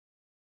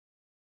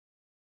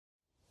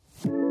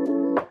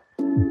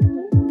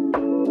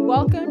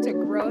Welcome to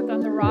Growth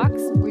on the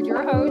Rocks with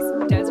your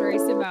host, Desiree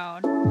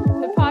Simone,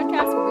 the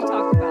podcast where we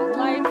talk about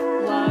life,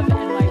 love,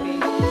 and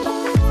libation.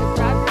 So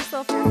grab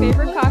yourself your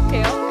favorite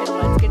cocktail and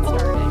let's get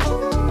started.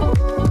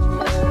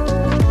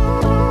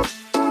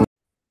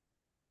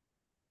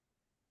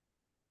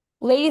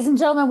 Ladies and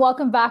gentlemen,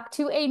 welcome back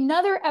to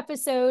another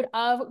episode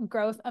of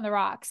Growth on the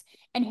Rocks.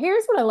 And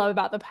here's what I love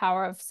about the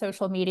power of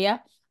social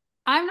media.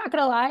 I'm not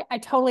going to lie, I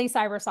totally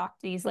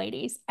cyber-stalked these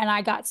ladies and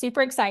I got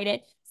super excited,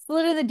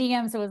 slid in the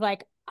DMs and was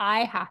like,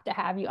 I have to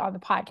have you on the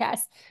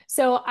podcast.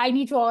 So I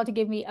need you all to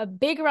give me a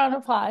big round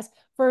of applause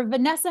for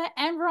Vanessa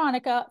and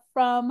Veronika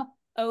from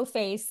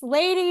O-Face.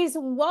 Ladies,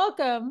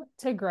 welcome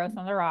to Growth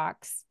on the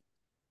Rocks.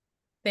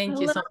 Thank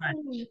you so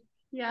much.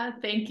 Yeah,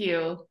 thank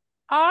you.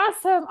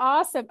 Awesome.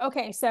 Awesome.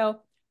 Okay.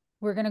 So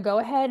we're going to go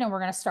ahead and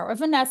we're going to start with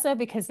Vanessa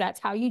because that's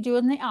how you do it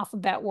in the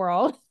alphabet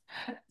world.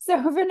 So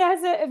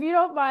Vanessa, if you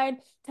don't mind,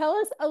 tell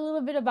us a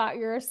little bit about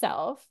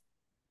yourself.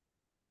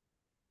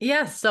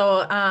 Yes.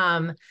 So,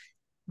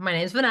 my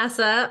name is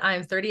Vanessa.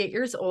 I'm 38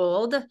 years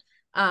old.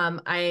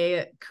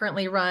 I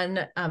currently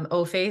run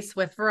O-Face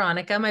with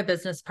Veronika, my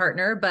business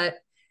partner, but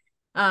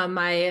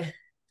my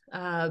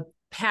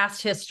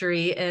past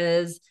history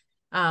is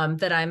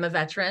that I'm a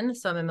veteran.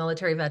 So I'm a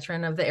military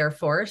veteran of the Air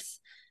Force.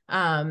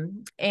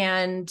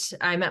 And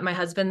I met my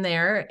husband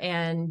there.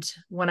 And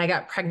when I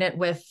got pregnant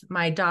with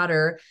my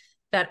daughter,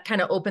 that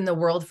kind of opened the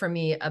world for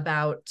me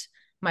about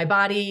my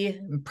body,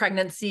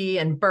 pregnancy,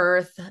 and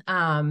birth.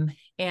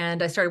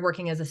 And I started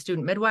working as a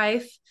student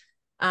midwife.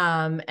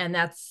 And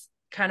that's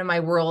kind of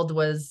my world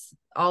was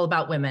all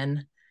about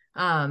women.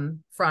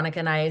 Veronika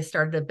and I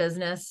started a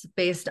business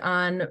based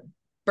on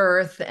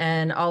birth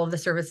and all of the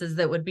services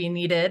that would be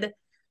needed.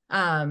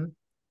 And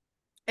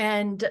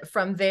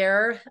from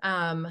there,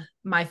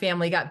 my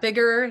family got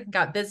bigger,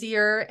 got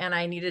busier, and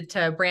I needed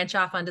to branch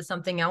off onto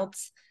something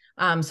else.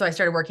 So I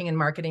started working in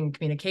marketing and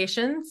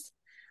communications.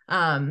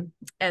 And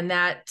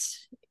that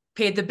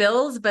paid the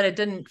bills, but it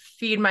didn't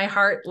feed my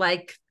heart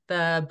like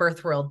the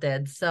birth world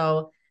did.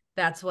 So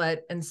that's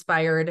what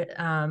inspired,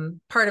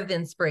 part of the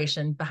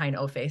inspiration behind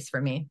O-Face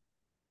for me.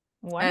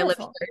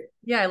 Wonderful.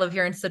 I live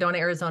here in Sedona,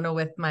 Arizona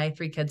with my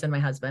 3 kids and my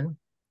husband.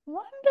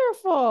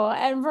 Wonderful.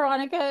 And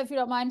Veronika, if you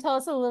don't mind, tell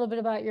us a little bit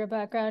about your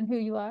background, who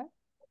you are.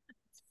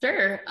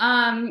 Sure.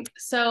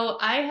 So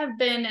I have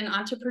been an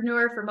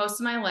entrepreneur for most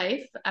of my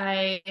life.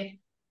 I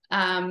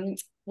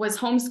was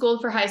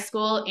homeschooled for high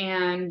school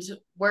and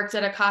worked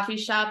at a coffee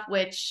shop,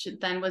 which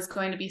then was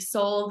going to be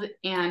sold.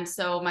 And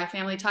so my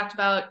family talked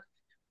about,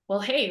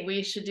 well, hey,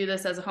 we should do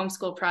this as a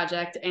homeschool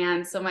project.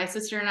 And so my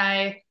sister and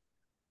I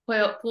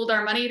pooled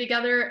our money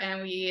together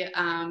and we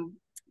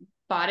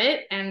bought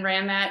it and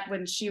ran that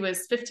when she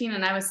was 15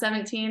 and I was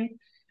 17.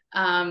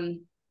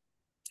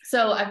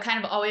 So I've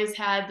kind of always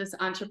had this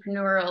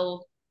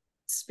entrepreneurial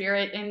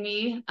spirit in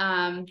me.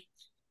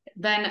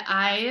 Then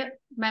I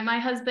met my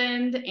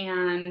husband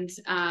and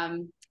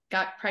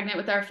got pregnant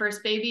with our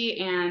first baby.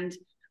 And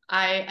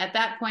I, at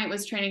that point,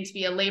 was training to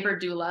be a labor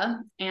doula.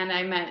 And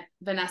I met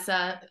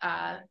Vanessa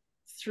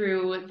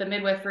through the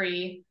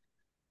midwifery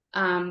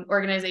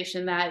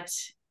organization that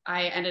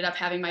I ended up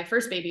having my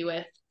first baby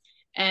with.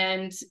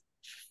 And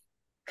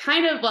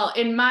kind of, well,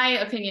 in my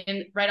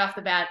opinion, right off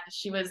the bat,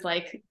 she was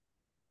like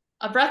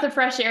a breath of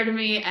fresh air to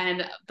me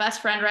and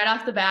best friend right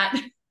off the bat.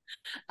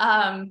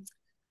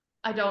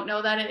 I don't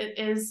know that it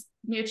is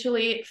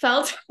mutually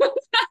felt,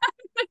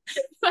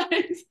 but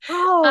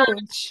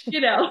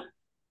you know,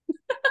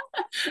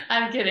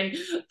 I'm kidding.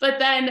 But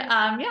then,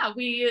 yeah,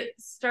 we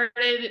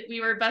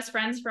were best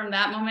friends from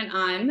that moment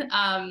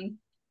on,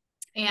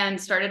 and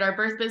started our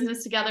birth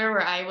business together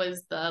where I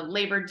was the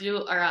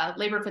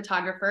labor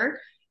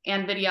photographer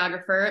and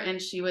videographer, and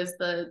she was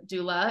the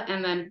doula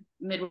and then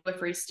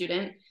midwifery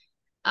student.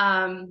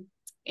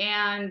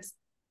 And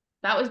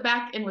that was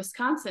back in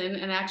Wisconsin.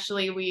 And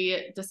actually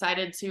we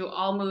decided to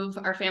all move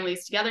our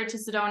families together to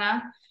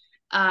Sedona,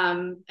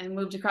 and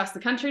moved across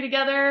the country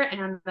together.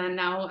 And then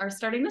now are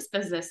starting this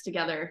business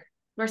together.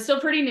 We're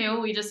still pretty new.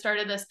 We just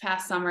started this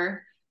past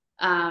summer.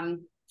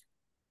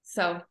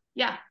 So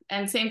yeah.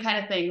 And same kind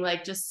of thing,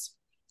 like just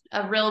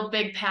a real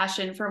big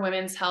passion for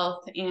women's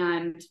health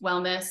and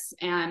wellness.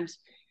 And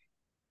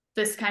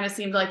this kind of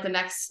seemed like the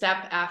next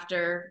step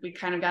after we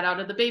kind of got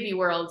out of the baby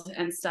world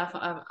and stuff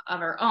of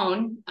our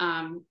own.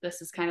 This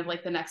is kind of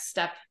like the next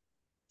step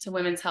to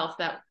women's health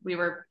that we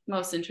were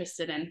most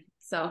interested in.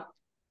 So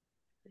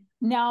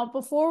now,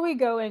 before we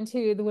go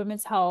into the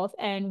women's health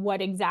and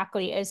what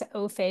exactly is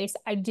O-Face,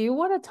 I do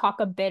want to talk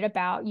a bit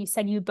about, you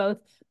said you both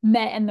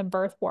met in the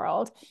birth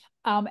world.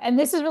 And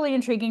this is really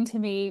intriguing to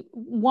me.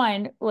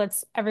 One,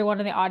 everyone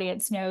in the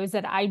audience knows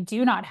that I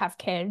do not have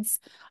kids.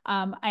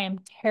 I am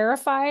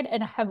terrified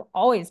and have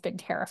always been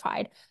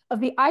terrified of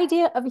the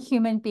idea of a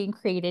human being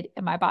created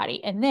in my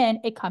body and then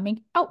it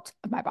coming out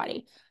of my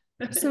body.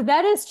 So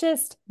that is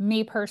just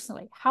me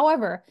personally.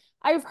 However,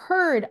 I've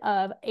heard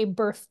of a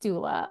birth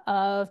doula,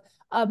 of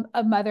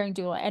a mothering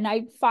doula, and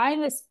I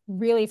find this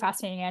really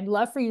fascinating. I'd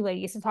love for you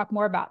ladies to talk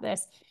more about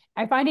this.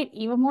 I find it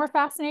even more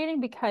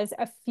fascinating because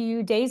a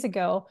few days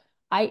ago,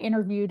 I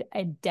interviewed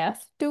a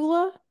death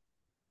doula.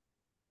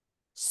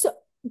 So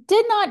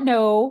did not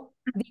know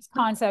these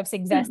concepts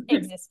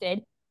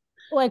existed.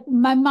 Like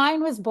my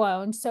mind was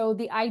blown. So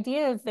the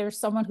idea of there's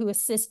someone who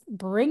assists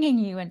bringing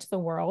you into the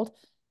world,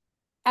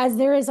 as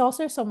there is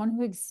also someone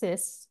who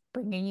exists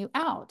bringing you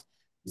out.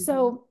 Mhm.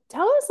 So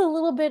tell us a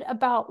little bit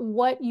about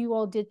what you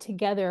all did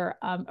together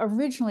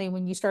originally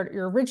when you started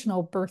your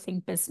original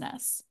birthing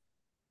business.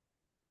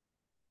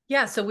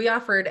 Yeah, so we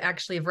offered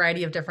actually a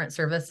variety of different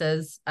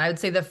services. I would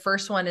say the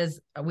first one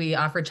is we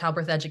offered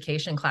childbirth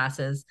education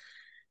classes.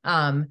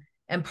 Um,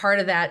 and part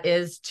of that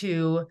is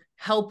to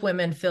help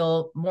women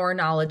feel more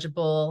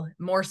knowledgeable,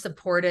 more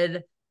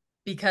supported,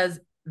 because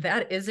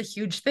that is a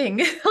huge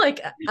thing. Like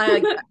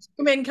a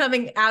human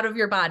coming out of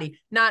your body,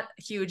 not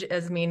huge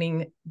as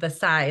meaning the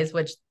size,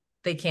 which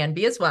they can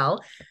be as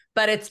well,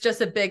 but it's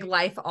just a big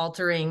life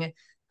altering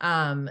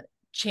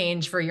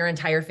change for your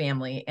entire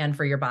family and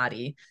for your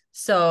body.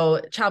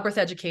 So childbirth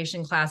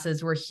education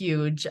classes were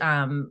huge.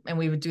 And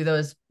we would do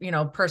those,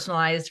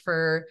 personalized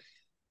for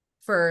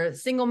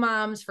single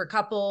moms, for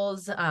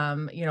couples,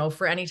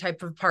 for any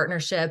type of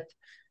partnership.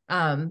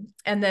 And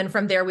then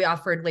from there, we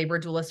offered labor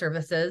doula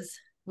services,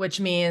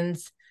 which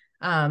means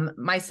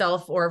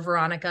myself or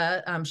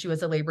Veronika, she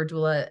was a labor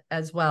doula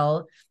as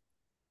well,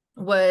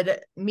 would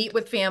meet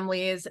with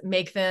families,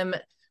 make them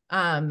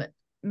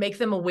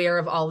aware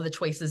of all of the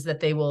choices that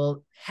they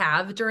will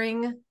have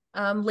during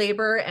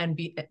labor and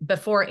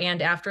before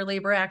and after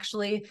labor,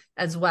 actually,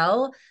 as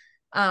well.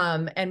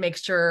 And make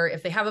sure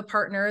if they have a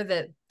partner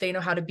that they know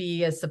how to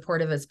be as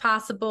supportive as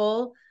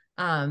possible,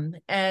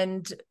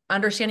 and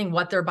understanding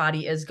what their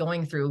body is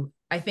going through.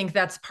 I think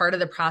that's part of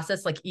the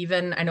process. Like,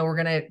 even I know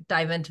we're going to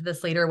dive into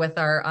this later with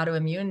our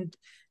autoimmune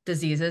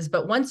diseases,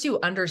 but once you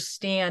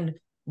understand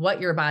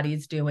what your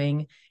body's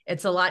doing,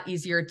 it's a lot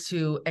easier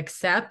to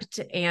accept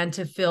and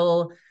to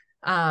feel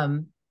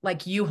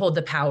like you hold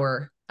the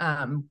power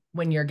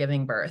when you're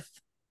giving birth.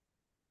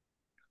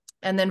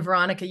 And then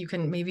Veronika, you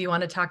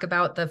want to talk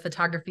about the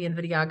photography and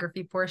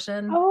videography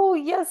portion. Oh,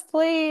 yes,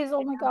 please.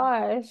 Oh my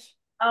gosh.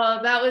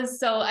 Oh, that was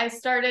so I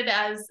started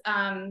as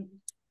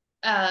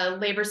a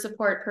labor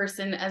support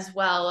person as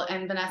well.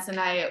 And Vanessa and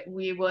I,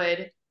 we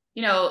would,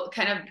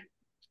 kind of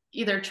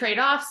either trade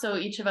off so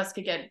each of us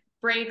could get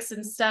breaks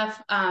and stuff,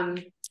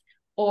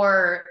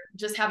 or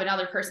just have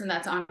another person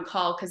that's on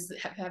call, because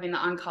having the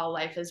on-call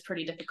life is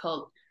pretty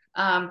difficult.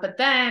 But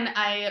then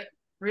I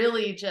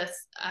really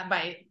just,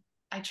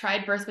 I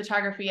tried birth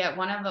photography at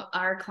one of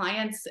our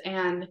clients,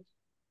 and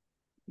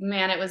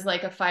man, it was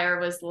like a fire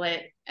was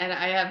lit. And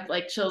I have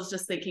like chills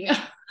just thinking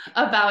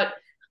about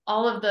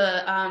all of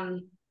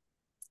the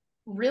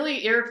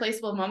really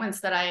irreplaceable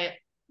moments that I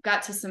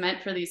got to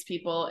cement for these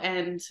people.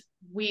 And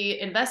we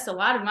invest a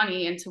lot of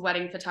money into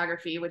wedding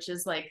photography, which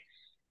is like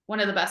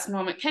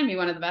can be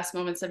one of the best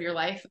moments of your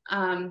life.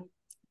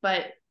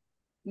 But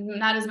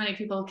not as many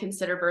people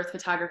consider birth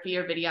photography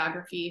or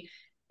videography.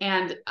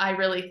 And I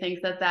really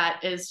think that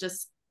that is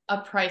just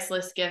a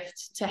priceless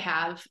gift to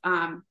have,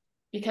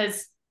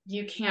 because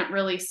you can't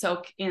really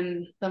soak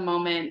in the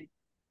moment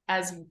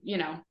as,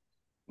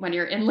 when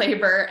you're in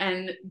labor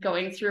and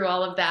going through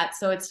all of that.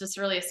 So it's just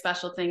really a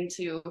special thing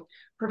to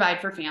provide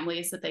for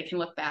families that they can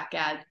look back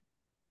at.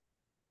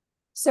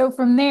 So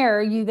from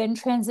there, you then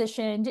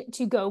transitioned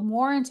to go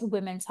more into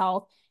women's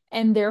health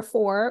and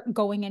therefore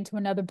going into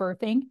another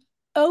birthing.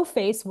 O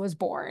Face was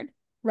born,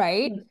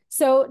 right? Mm.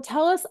 So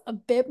tell us a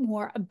bit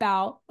more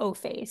about O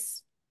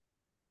Face.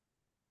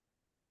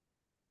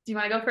 Do you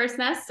want to go first,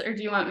 Ness, or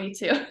do you want me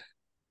to?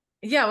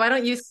 Yeah, why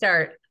don't you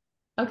start?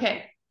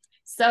 Okay.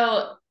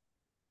 So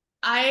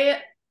I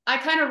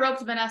kind of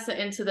roped Vanessa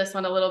into this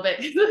one a little bit.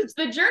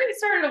 The journey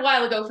started a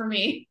while ago for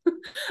me.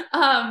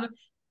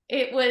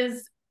 It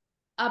was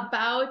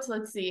about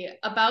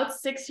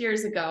 6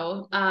 years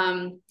ago.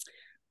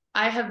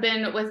 I have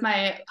been with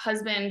my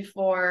husband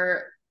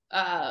for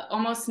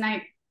almost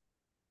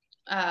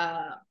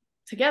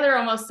together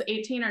almost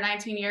 18 or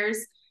 19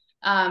 years.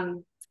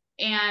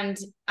 And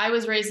I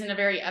was raised in a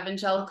very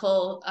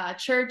evangelical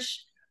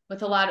church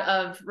with a lot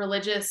of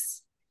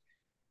religious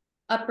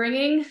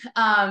upbringing.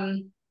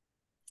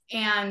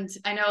 And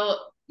I know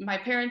my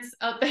parents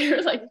out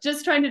there, like,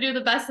 just trying to do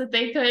the best that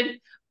they could,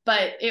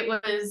 but it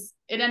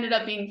ended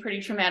up being a pretty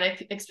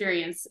traumatic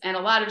experience, and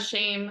a lot of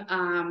shame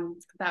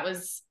that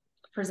was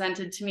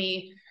presented to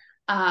me.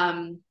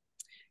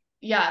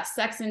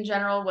 Sex in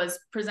general was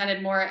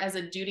presented more as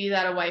a duty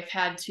that a wife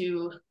had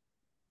to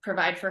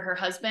provide for her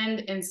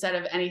husband instead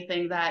of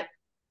anything that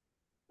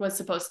was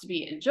supposed to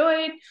be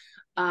enjoyed.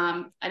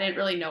 I didn't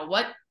really know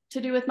what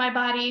to do with my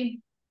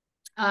body.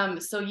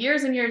 So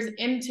years and years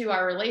into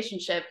our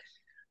relationship,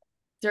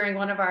 during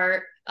one of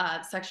our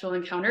sexual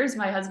encounters,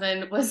 my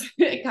husband was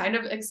kind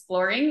of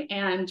exploring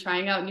and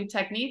trying out new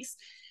techniques,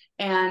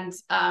 and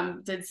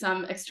did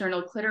some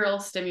external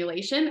clitoral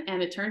stimulation.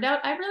 And it turned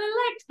out I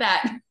really liked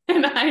that.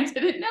 And I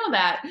didn't know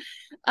that.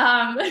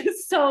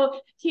 So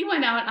he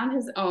went out on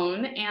his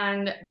own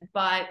and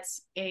bought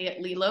a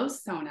Lilo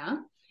Sona.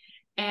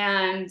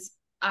 And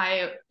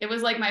it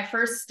was like my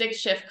first stick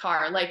shift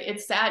car. Like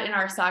it sat in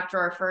our sock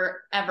drawer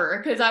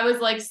forever because I was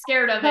like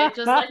scared of it,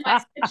 just like my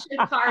stick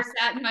shift car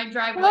sat in my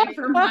driveway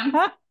for months.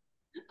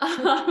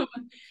 Um,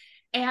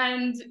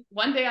 and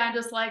one day I'm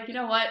just like, you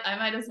know what? I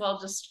might as well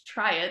just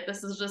try it.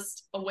 This is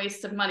just a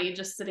waste of money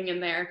just sitting in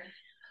there.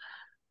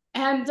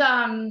 And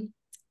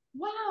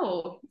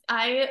wow,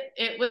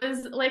 it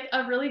was like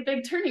a really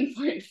big turning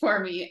point for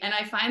me. And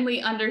I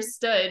finally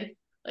understood,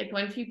 like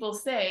when people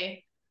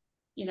say,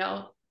 you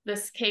know,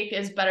 this cake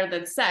is better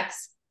than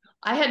sex.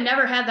 I had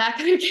never had that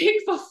kind of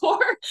cake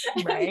before.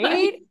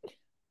 Right.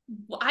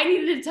 I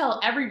needed to tell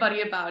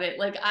everybody about it.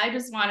 Like I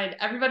just wanted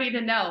everybody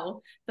to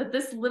know that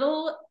this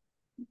little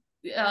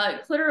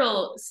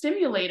clitoral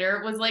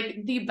stimulator was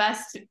like the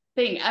best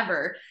thing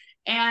ever.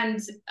 And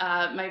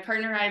my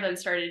partner and I then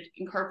started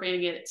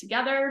incorporating it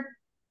together,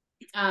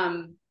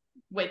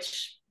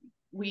 which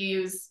we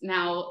use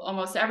now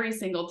almost every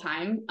single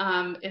time.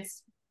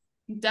 It's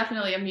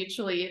definitely a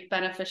mutually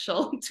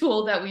beneficial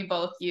tool that we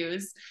both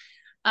use.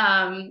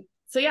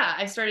 So yeah,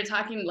 I started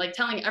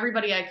telling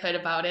everybody I could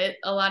about it.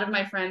 A lot of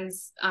my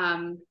friends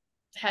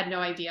had no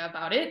idea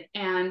about it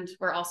and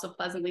were also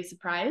pleasantly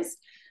surprised.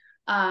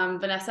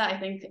 Vanessa, I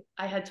think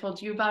I had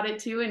told you about it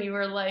too, and you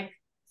were like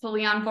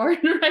fully on board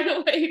right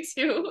away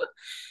too.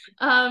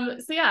 So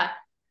yeah,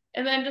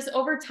 and then just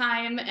over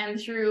time and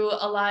through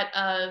a lot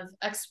of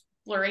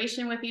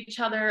exploration with each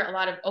other, a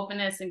lot of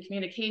openness and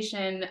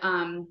communication,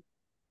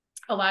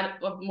 a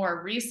lot of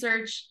more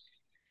research.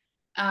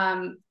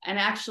 And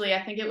actually,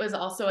 I think it was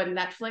also a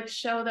Netflix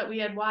show that we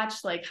had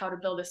watched, like How to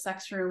Build a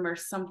Sex Room or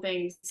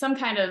something, some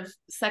kind of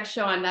sex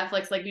show on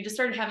Netflix. Like we just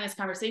started having this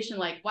conversation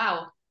like,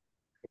 wow,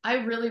 I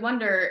really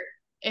wonder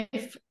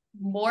if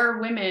more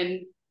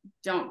women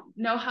don't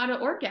know how to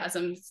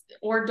orgasm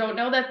or don't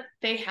know that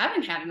they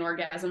haven't had an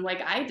orgasm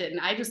like I did.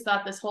 And I just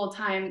thought this whole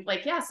time,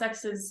 like, yeah,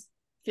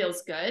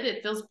 feels good.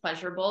 It feels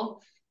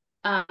pleasurable.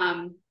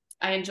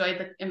 I enjoyed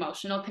the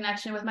emotional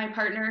connection with my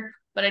partner,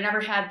 but I never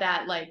had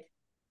that, like,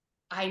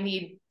 I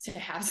need to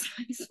have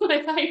sex.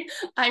 Like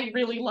I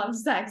really love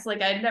sex.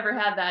 Like I'd never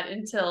had that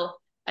until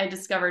I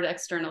discovered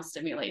external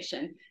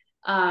stimulation.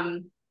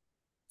 And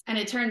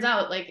it turns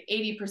out like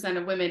 80%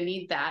 of women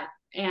need that.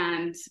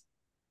 And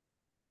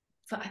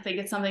I think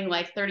it's something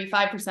like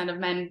 35% of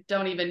men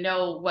don't even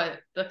know what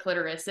the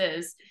clitoris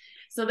is.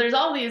 So there's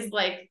all these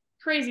like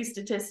crazy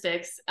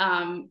statistics.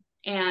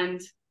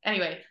 And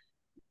anyway,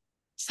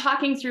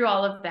 talking through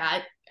all of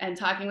that and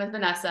talking with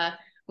Vanessa,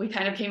 we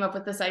kind of came up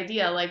with this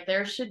idea, like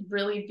there should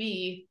really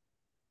be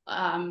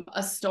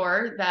a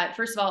store that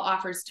first of all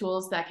offers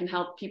tools that can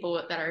help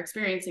people that are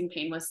experiencing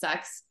pain with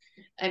sex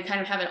and kind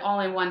of have it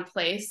all in one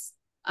place.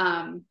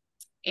 And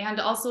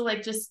also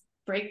like just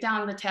break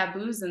down the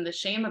taboos and the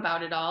shame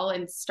about it all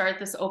and start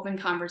this open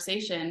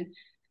conversation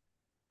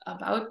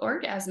about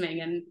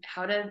orgasming and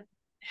how to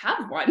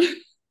have one.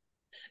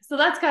 So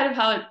that's kind of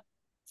how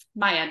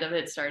my end of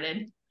it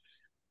started.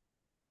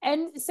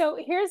 And so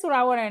here's what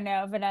I want to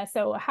know,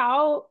 Vanessa.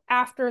 How,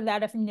 after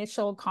that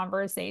initial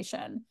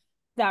conversation,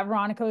 that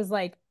Veronika was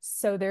like,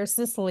 so there's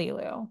this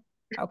Lulu.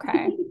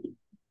 Okay.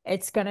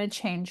 It's going to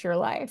change your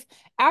life.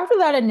 After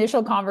that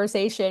initial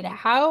conversation,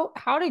 how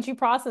did you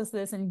process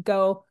this and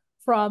go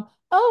from,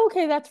 oh,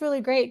 okay, that's really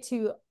great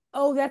to,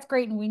 oh, that's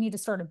great, and we need to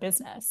start a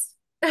business?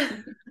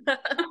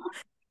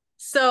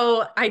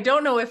 So I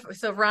don't know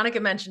so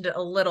Veronika mentioned it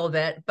a little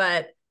bit,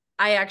 but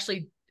I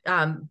actually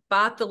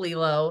bought the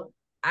Lilo.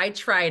 I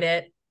tried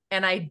it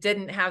and I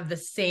didn't have the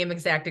same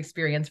exact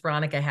experience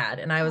Veronika had.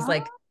 And I was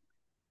like,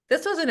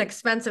 this was an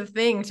expensive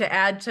thing to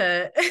add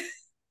to,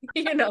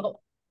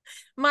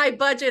 my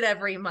budget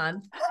every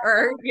month,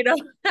 or,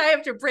 I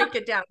have to break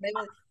it down.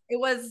 It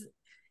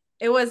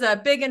was a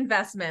big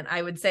investment,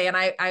 I would say. And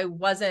I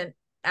wasn't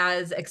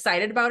as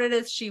excited about it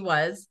as she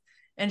was.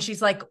 And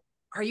she's like,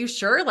 are you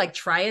sure? Like,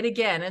 try it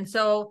again. And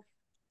so,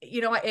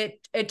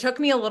 it took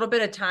me a little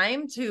bit of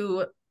time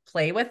to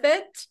play with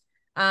it,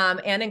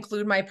 and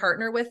include my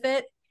partner with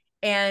it.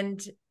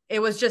 And it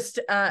was just,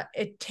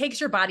 it takes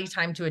your body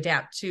time to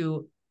adapt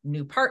to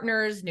new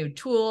partners, new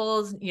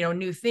tools,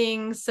 new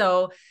things.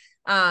 So,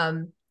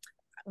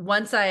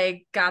 once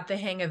I got the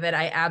hang of it,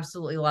 I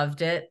absolutely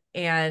loved it.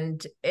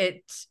 And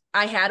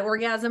I had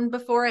orgasm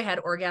before. I had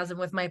orgasm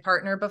with my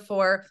partner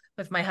before,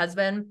 with my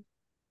husband,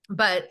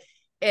 but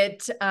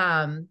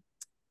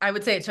I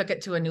would say it took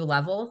it to a new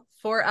level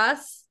for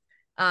us.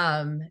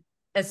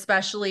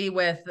 Especially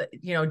with,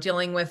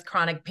 dealing with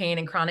chronic pain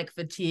and chronic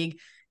fatigue.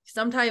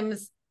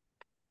 Sometimes,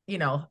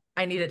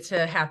 I need it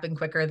to happen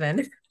quicker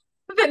than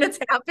it's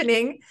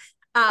happening,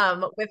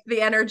 with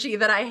the energy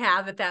that I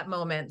have at that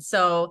moment.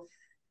 So,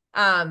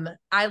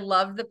 I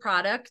loved the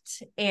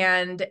product.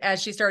 And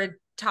as she started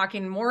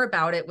talking more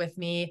about it with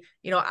me,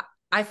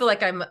 I feel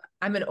like I'm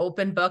an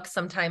open book,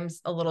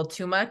 sometimes a little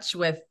too much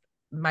with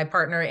my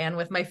partner and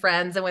with my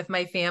friends and with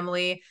my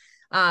family.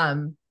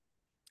 But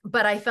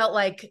I felt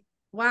like,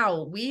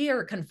 wow, we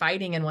are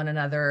confiding in one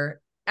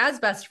another as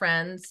best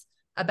friends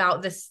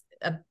about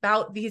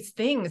these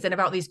things and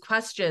about these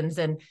questions.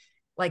 And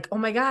like, oh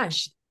my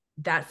gosh,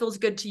 that feels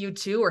good to you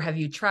too? Or have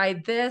you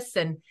tried this?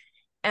 And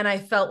I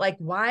felt like,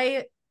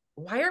 why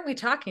aren't we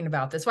talking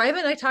about this? Why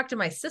haven't I talked to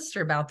my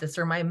sister about this,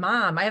 or my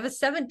mom? I have a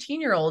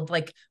 17-year-old.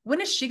 Like,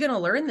 when is she going to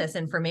learn this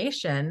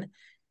information?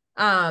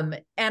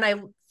 And I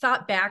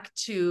thought back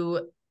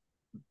to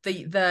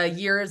the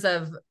years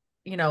of,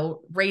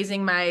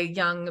 raising my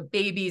young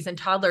babies and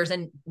toddlers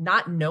and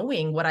not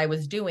knowing what I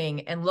was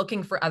doing and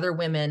looking for other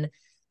women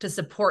to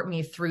support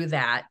me through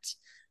that.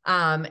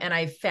 And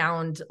I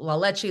found La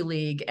Leche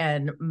League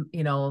and,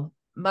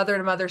 mother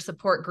to mother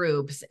support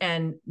groups,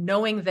 and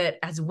knowing that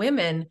as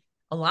women,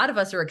 a lot of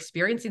us are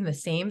experiencing the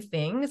same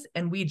things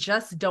and we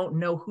just don't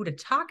know who to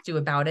talk to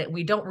about it.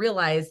 We don't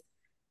realize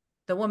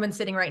the woman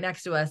sitting right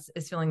next to us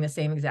is feeling the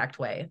same exact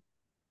way.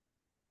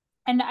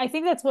 And I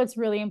think that's what's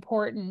really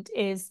important,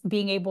 is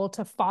being able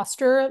to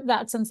foster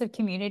that sense of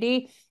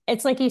community.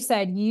 It's like you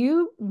said,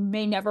 you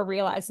may never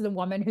realize the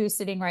woman who's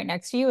sitting right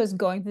next to you is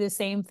going through the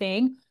same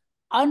thing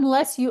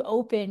unless you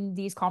open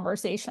these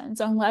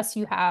conversations, unless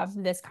you have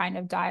this kind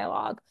of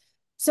dialogue.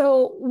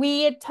 So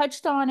we had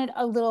touched on it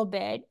a little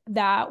bit,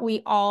 that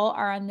we all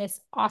are in this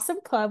awesome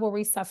club where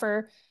we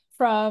suffer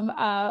from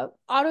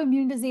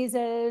autoimmune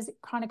diseases,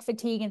 chronic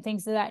fatigue, and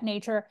things of that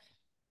nature.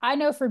 I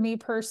know for me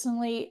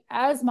personally,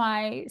 as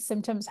my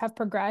symptoms have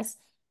progressed,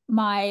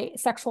 my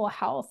sexual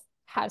health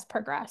has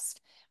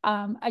progressed.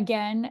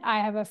 Again, I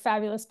have a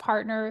fabulous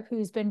partner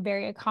who's been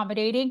very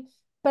accommodating,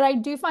 but I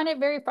do find it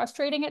very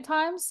frustrating at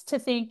times to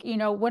think,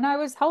 when I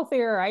was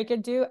healthier, I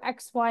could do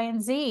X, Y,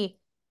 and Z.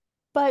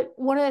 But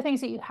one of the things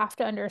that you have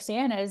to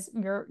understand is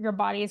your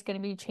body is going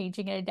to be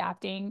changing and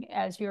adapting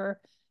as your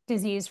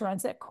disease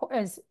runs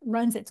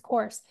its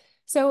course.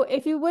 So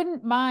if you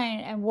wouldn't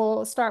mind, and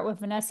we'll start with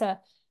Vanessa,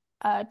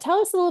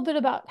 tell us a little bit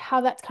about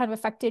how that's kind of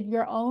affected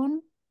your own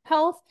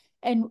health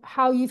and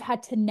how you've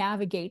had to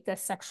navigate the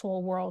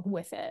sexual world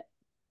with it.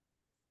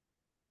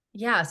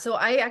 Yeah. So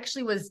I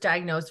actually was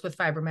diagnosed with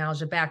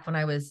fibromyalgia back when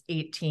I was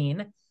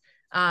 18.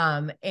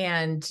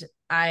 And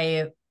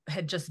I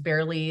had just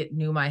barely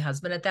knew my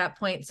husband at that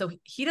point. So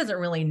he doesn't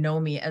really know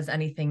me as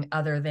anything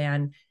other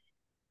than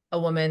a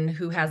woman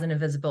who has an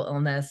invisible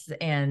illness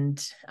and,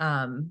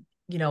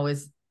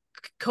 is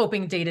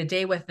coping day to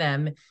day with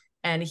them.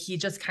 And he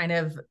just kind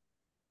of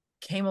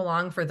came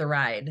along for the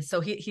ride.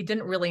 So he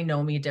didn't really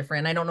know me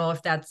different. I don't know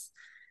if that's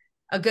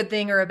a good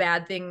thing or a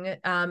bad thing in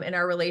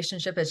our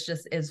relationship. It's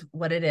just is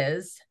what it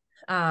is.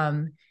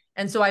 And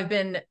so I've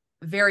been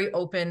very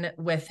open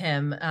with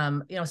him.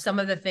 Some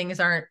of the things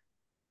aren't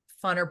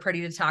fun or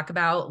pretty to talk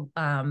about.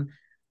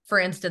 For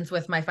instance,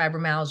 with my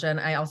fibromyalgia, and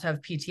I also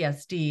have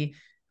PTSD.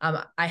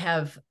 I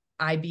have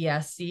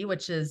IBS-C,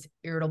 which is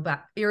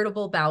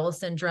irritable bowel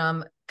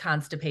syndrome,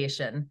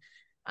 constipation,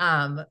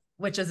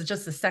 which is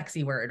just a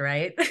sexy word,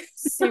 right?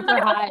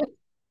 Super hot.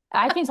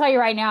 I can tell you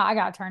right now, I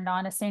got turned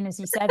on as soon as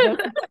you said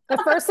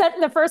the first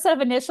set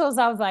of initials.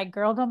 I was like,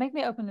 girl, don't make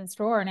me open this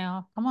drawer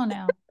now. Come on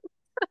now.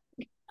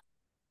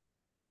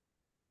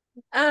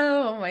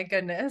 Oh my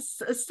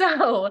goodness.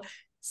 So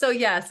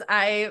yes,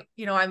 I've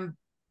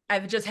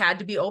just had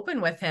to be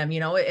open with him.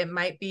 It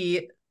might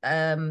be,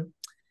 an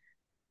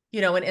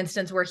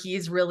instance where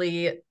he's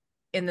really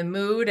in the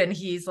mood and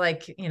he's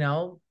like,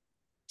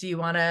 do you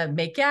want to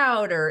make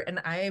out? And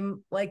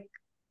I'm like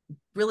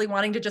really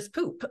wanting to just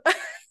poop.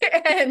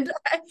 and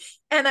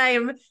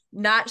I'm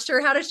not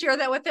sure how to share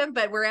that with him,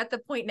 but we're at the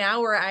point now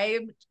where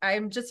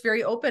I'm just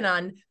very open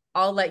on,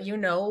 I'll let you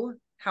know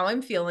how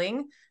I'm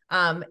feeling.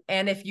 And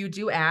if you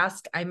do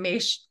ask, I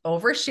may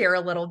overshare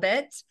a little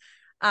bit.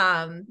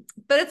 But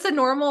it's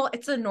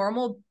a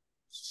normal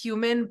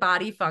human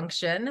body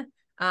function.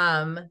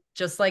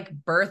 Just like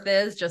birth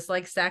is, just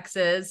like sex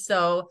is.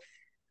 So,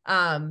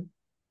 I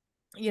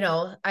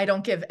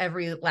don't give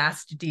every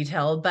last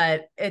detail,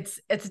 but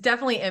it's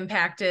definitely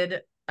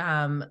impacted,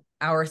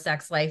 our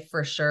sex life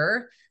for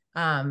sure.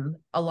 A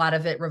lot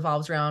of it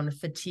revolves around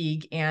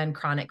fatigue and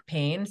chronic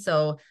pain.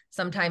 So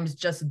sometimes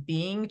just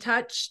being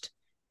touched,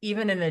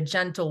 even in a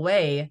gentle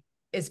way,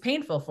 is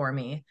painful for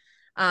me.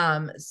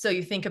 So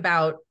you think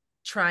about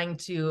trying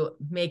to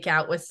make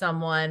out with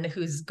someone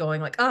who's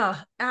going like, oh,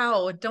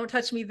 ow, don't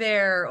touch me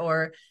there.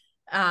 Or,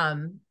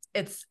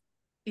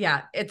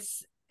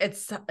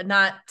 it's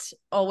not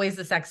always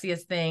the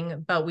sexiest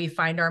thing, but we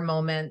find our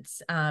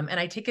moments. And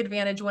I take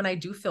advantage when I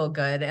do feel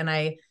good, and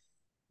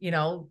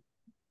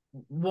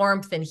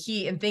warmth and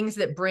heat and things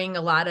that bring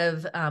a lot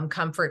of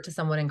comfort to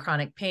someone in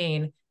chronic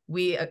pain.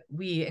 We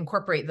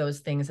incorporate those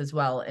things as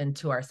well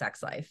into our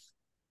sex life.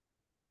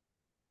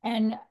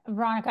 And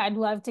Veronika, I'd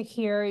love to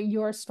hear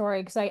your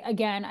story, because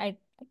I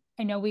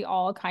know we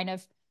all kind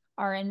of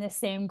are in the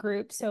same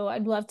group. So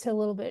I'd love to a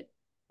little bit,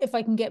 if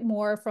I can get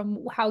more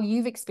from how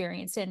you've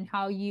experienced it and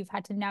how you've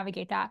had to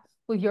navigate that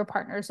with your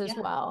partners as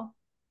well.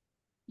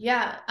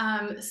 Yeah.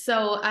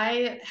 So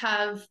I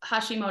have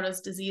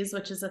Hashimoto's disease,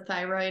 which is a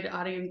thyroid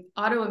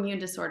autoimmune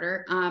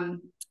disorder.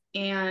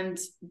 And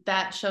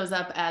that shows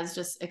up as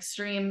just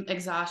extreme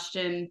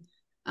exhaustion,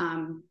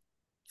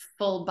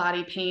 full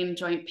body pain,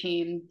 joint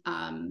pain,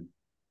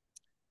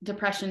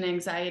 depression,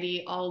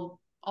 anxiety, all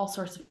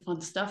sorts of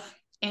fun stuff.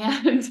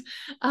 and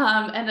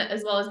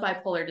as well as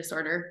bipolar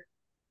disorder,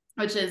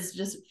 which is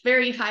just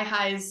very high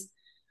highs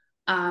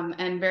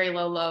and very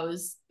low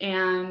lows.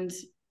 And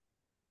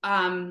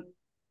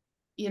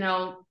you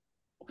know,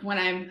 when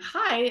I'm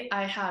high,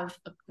 I have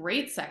a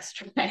great sex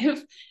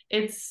drive.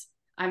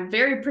 I'm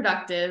very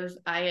productive.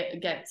 I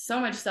get so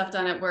much stuff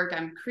done at work.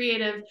 I'm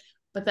creative,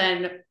 but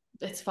then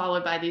it's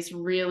followed by these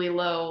really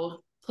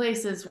low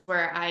places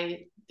where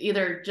I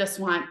either just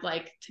want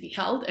like to be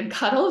held and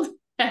cuddled.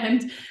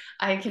 And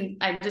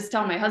I just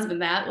tell my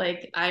husband that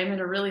like, I'm in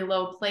a really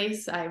low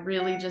place. I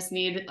really just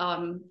need,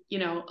 you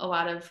know, a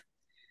lot of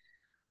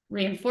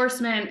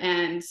reinforcement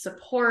and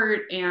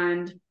support.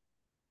 And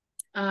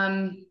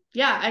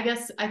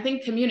yeah, I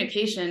think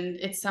communication,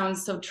 it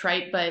sounds so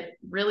trite, but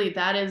really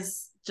that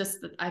is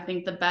just, I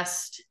think, the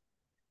best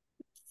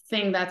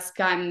thing that's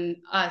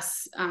gotten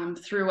us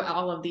through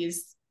all of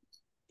these,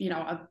 you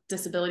know,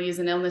 disabilities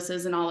and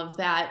illnesses and all of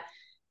that.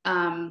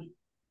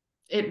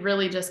 It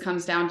really just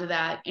comes down to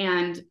that.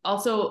 And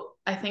also,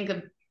 I think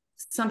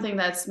something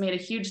that's made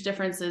a huge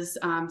difference is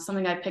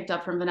something I picked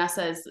up from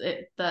Vanessa is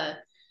the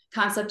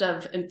concept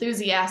of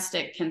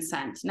enthusiastic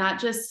consent, not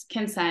just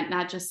consent,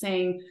 not just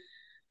saying,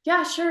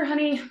 yeah, sure,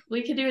 honey,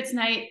 we could do it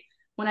tonight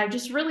when I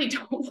just really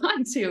don't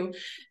want to.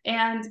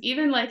 And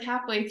even like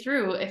halfway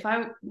through, if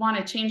I want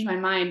to change my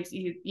mind,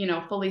 you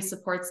know, fully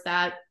supports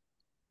that.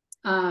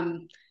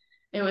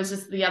 It was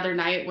just the other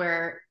night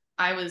where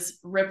I was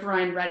rip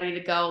roaring ready to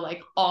go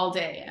like all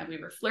day, and we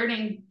were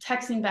flirting,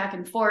 texting back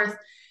and forth.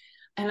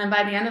 And then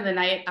by the end of the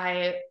night,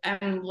 I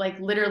am like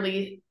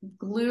literally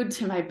glued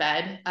to my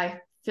bed. I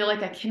feel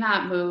like I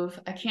cannot move.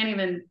 I can't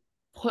even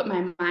put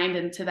my mind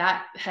into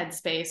that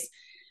headspace.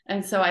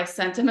 And so I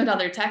sent him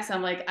another text.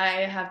 I'm like,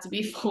 I have to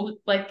be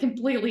like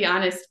completely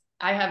honest.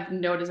 I have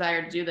no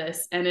desire to do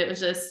this. And it was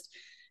just,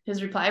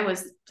 his reply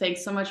was,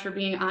 thanks so much for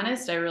being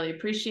honest. I really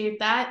appreciate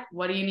that.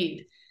 What do you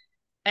need?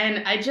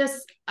 And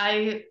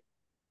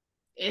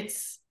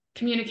it's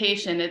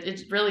communication.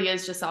 It really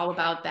is just all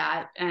about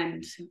that.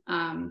 And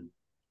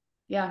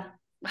yeah,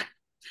 I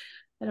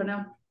don't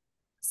know.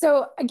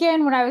 So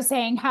again, when I was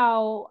saying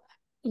how,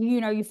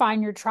 you know, you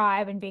find your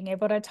tribe and being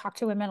able to talk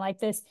to women like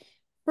this,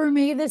 for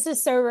me, this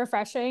is so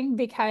refreshing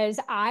because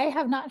I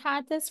have not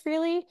had this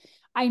really.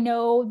 I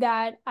know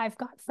that I've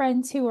got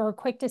friends who are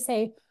quick to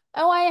say,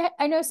 oh,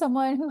 I know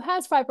someone who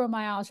has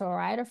fibromyalgia, or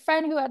I had a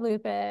friend who had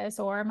lupus,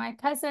 or my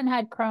cousin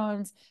had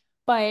Crohn's.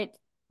 But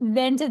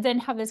then to then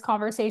have this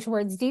conversation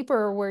where it's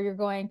deeper, where you're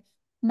going,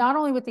 not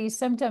only with these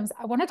symptoms,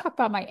 I want to talk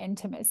about my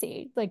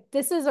intimacy. Like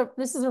this is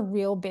a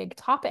real big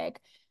topic.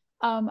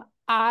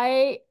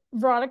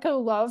 Veronica,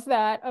 love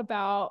that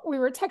about we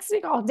were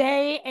texting all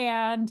day,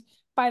 and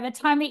by the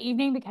time the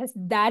evening, because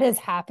that has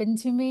happened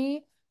to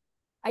me,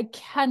 I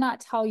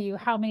cannot tell you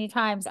how many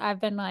times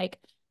I've been like,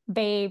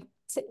 babe,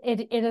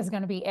 it is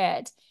going to be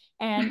it.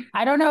 And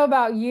I don't know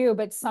about you,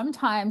 but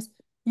sometimes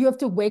you have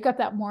to wake up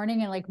that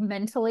morning and like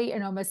mentally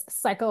and almost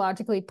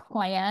psychologically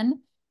plan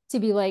to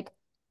be like,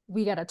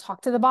 we got to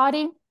talk to the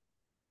body,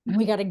 and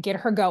we got to get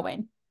her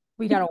going.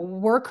 We got to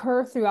work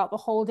her throughout the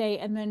whole day.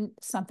 And then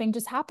something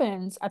just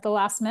happens at the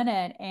last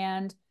minute.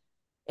 And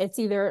it's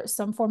either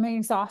some form of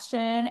exhaustion.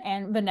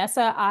 And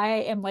Vanessa,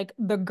 I am like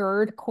the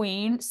GERD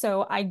queen.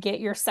 So I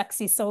get your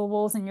sexy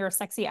syllables and your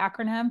sexy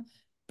acronym,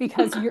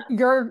 because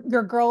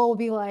your girl will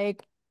be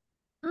like,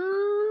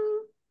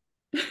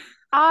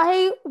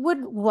 I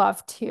would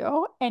love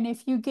to. And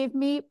if you give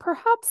me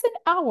perhaps an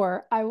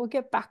hour, I will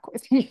get back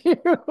with you.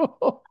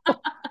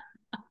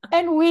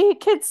 And we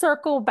could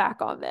circle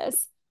back on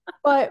this.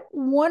 But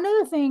one of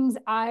the things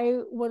I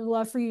would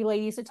love for you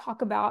ladies to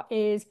talk about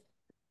is,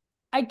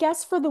 I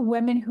guess, for the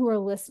women who are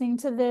listening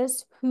to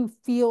this who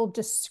feel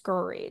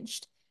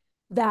discouraged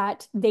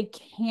that they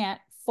can't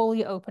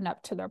fully open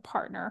up to their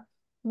partner,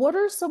 what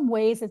are some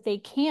ways that they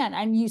can?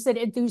 And you said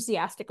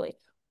enthusiastically.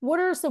 What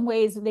are some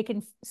ways that they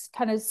can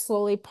kind of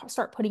slowly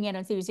start putting in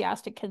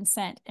enthusiastic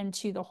consent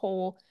into the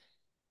whole,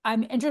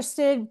 I'm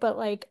interested, but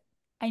like,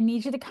 I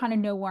need you to kind of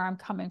know where I'm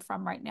coming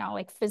from right now.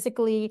 Like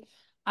physically,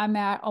 I'm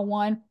at a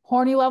 1,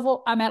 horny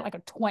level, I'm at like a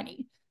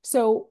 20.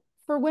 So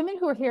for women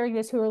who are hearing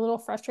this, who are a little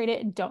frustrated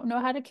and don't know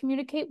how to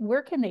communicate,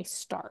 where can they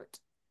start?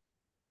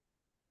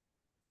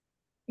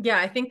 Yeah,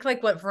 I think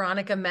like what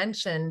Veronika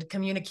mentioned,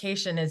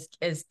 communication is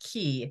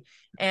key.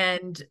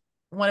 And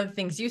one of the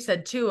things you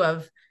said too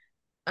of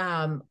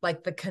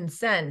like the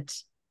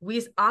consent,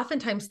 we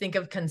oftentimes think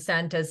of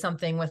consent as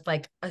something with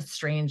like a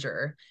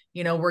stranger,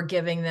 you know, we're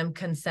giving them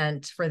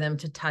consent for them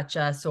to touch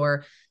us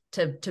or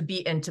to be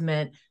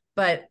intimate.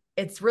 But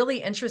it's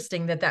really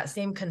interesting that that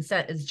same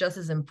consent is just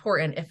as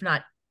important, if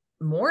not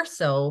more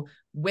so,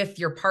 with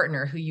your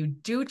partner who you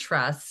do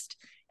trust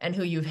and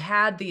who you've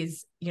had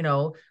these, you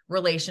know,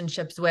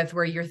 relationships with,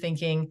 where you're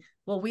thinking,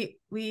 well, we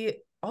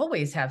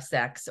always have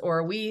sex,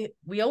 or we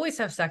always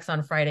have sex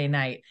on Friday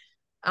night.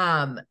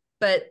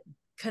 But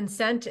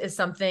consent is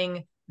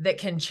something that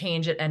can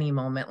change at any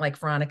moment. Like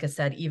Veronika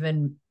said,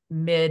 even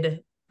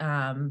mid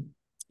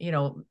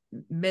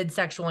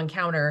sexual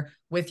encounter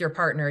with your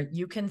partner,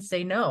 you can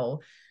say no.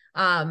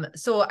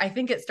 So I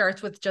think it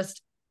starts with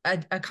just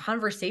a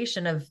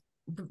conversation of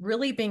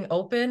really being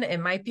open. It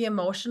might be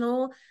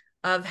emotional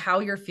of how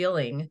you're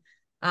feeling,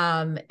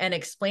 and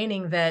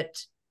explaining that,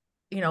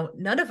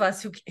 none of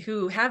us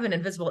who have an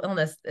invisible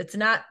illness, it's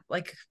not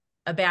like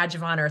a badge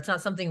of honor. It's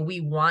not something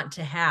we want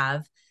to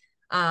have.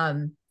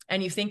 And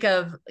you think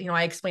of,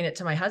 I explain it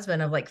to my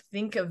husband of like,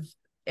 think of,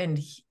 and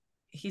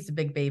he's a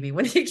big baby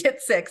when he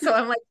gets sick. So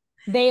I'm like,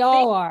 they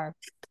all are.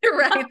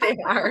 Right. They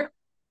are.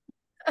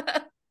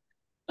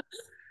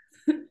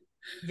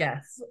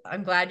 Yes.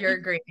 I'm glad you're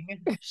agreeing.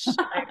 Shh,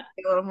 I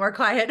be a little more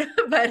quiet,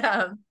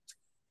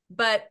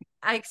 but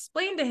I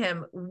explained to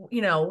him,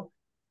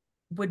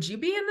 would you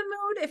be in the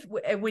mood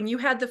if when you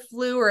had the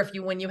flu, or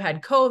when you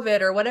had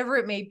COVID or whatever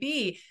it may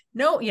be?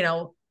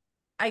 No,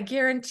 I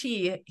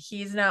guarantee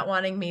he's not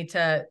wanting me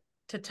to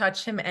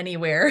touch him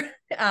anywhere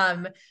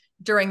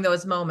during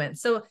those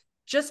moments. So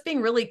just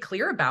being really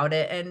clear about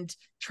it and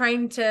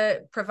trying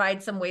to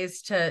provide some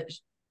ways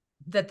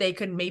that they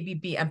could maybe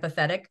be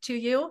empathetic to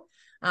you,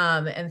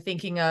 and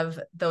thinking of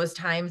those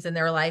times in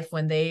their life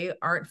when they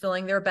aren't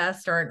feeling their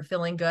best, aren't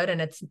feeling good.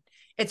 And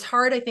it's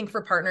hard, I think,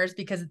 for partners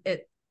because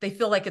they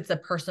feel like it's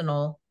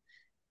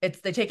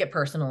they take it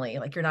personally,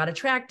 like you're not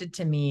attracted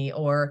to me,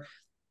 or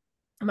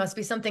it must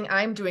be something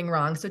I'm doing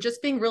wrong. So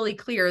just being really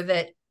clear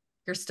that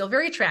you're still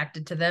very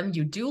attracted to them.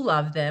 You do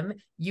love them.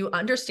 You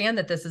understand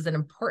that this is an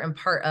important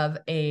part of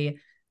a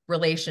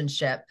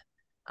relationship.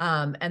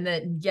 And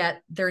that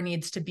yet there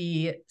needs to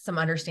be some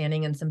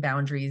understanding and some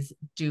boundaries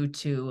due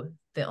to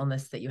the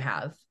illness that you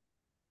have.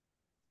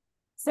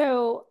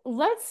 So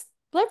let's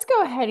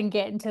go ahead and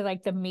get into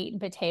like the meat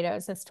and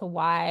potatoes as to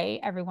why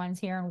everyone's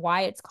here and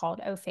why it's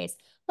called O face.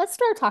 Let's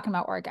start talking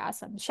about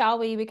orgasm, shall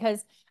we?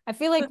 Because I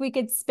feel like we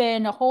could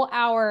spend a whole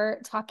hour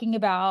talking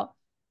about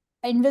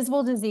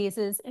invisible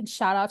diseases, and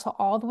shout out to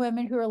all the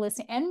women who are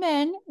listening, and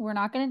men. We're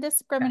not going to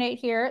discriminate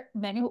here.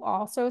 Men who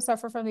also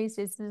suffer from these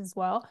diseases as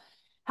well.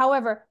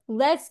 However,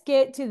 let's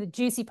get to the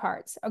juicy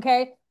parts.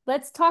 Okay.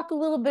 Let's talk a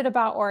little bit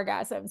about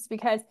orgasms,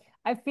 because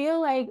I feel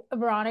like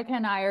Veronika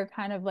and I are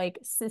kind of like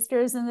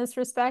sisters in this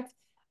respect.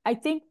 I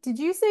think, did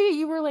you say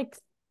you were like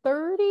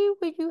 30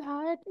 when you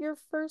had your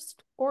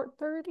first, or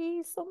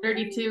 30 something?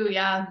 32,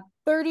 yeah.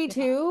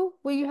 32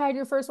 when you had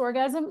your first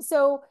orgasm.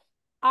 So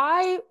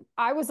I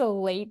was a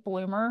late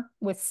bloomer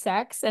with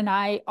sex, and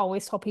I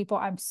always tell people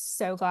I'm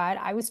so glad.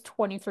 I was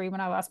 23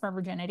 when I lost my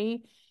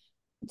virginity.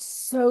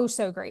 So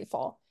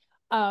grateful.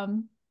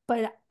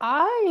 But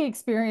I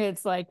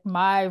experienced like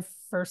my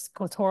first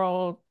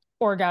clitoral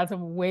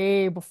orgasm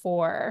way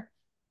before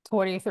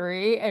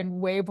 23,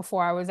 and way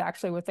before I was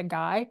actually with a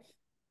guy.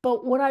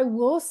 But what I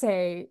will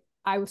say,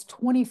 I was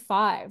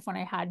 25 when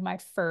I had my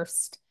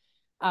first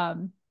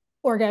um,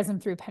 orgasm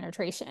through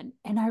penetration.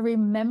 And I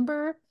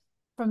remember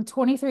from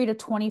 23 to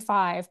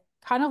 25,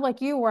 kind of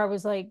like you, where I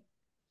was like,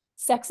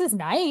 sex is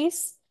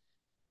nice.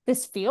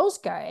 This feels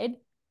good.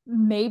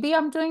 Maybe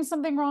I'm doing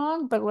something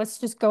wrong, but let's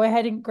just go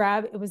ahead and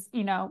grab. It was,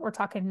 we're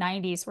talking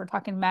 90s. We're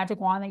talking magic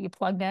wand that you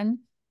plugged in.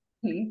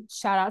 Mm-hmm.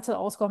 Shout out to the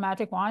old school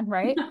magic wand,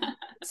 right?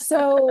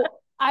 So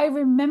I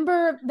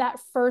remember that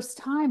first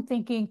time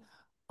thinking,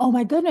 oh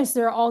my goodness,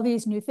 there are all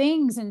these new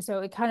things. And so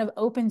it kind of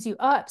opens you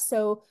up.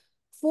 So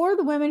for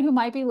the women who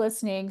might be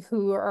listening,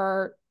 who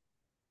are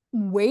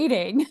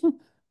waiting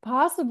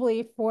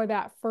possibly for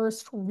that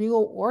first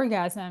real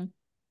orgasm,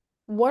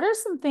 what are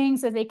some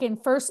things that they can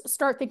first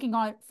start thinking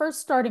on, first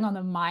starting on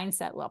the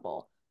mindset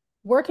level?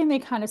 Where can they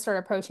kind of start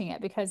approaching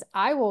it? Because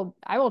I will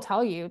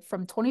tell you,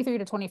 from 23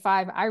 to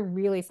 25, I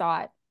really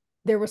thought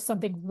there was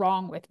something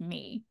wrong with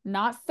me,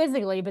 not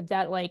physically, but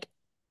that like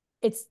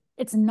it's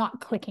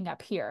not clicking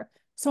up here.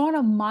 So on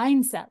a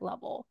mindset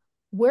level,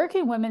 where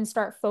can women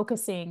start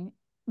focusing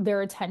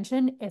their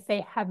attention if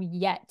they have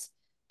yet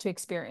to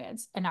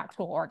experience an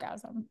actual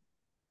orgasm?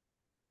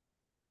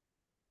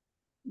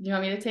 You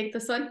want me to take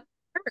this one?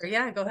 Sure,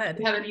 yeah, go ahead.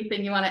 Do you have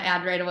anything you want to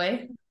add right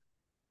away?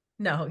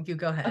 No, you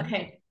go ahead.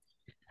 Okay.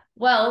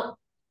 Well,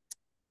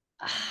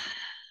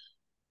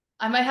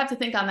 I might have to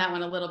think on that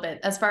one a little bit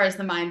as far as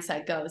the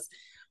mindset goes.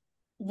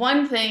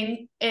 One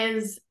thing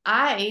is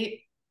I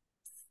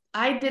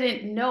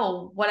didn't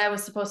know what I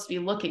was supposed to be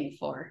looking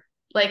for.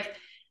 Like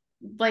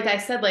I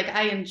said, like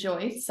I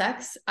enjoy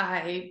sex.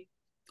 I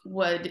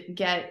would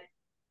get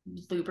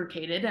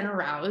lubricated and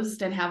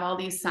aroused and have all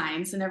these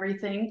signs and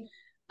everything.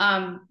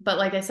 But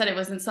like I said, it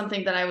wasn't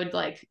something that I would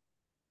like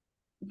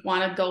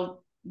want to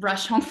go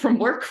rush home from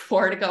work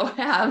for to go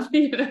have,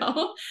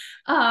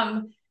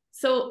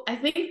 So I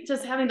think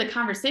just having the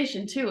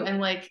conversation too, and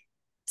like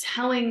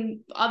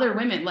telling other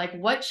women, like,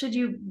 what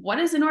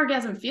does an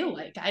orgasm feel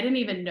like? I didn't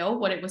even know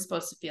what it was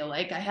supposed to feel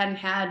like. I hadn't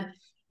had,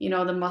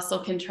 the muscle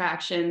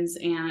contractions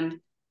and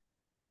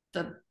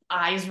the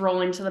eyes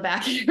rolling to the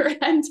back of your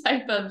head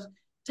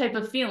type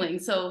of feeling.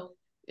 So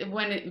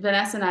when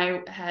Vanessa and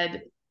I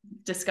had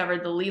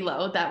discovered the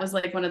Lilo, that was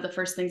like one of the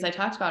first things I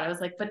talked about. I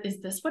was like, but is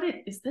this what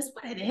it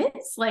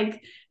is?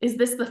 Like, is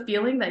this the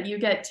feeling that you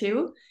get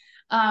too?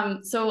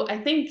 So I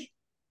think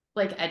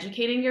like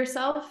educating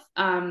yourself,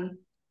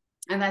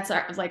 and that's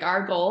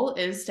our goal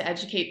is to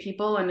educate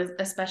people, and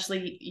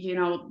especially,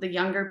 the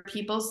younger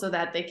people, so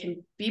that they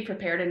can be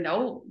prepared and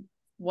know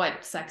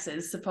what sex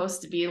is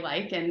supposed to be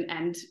like,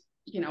 and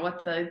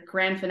what the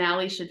grand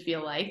finale should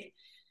feel like.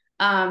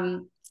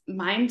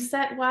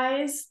 Mindset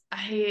wise,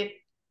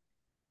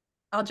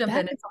 I'll jump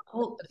in.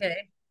 Okay.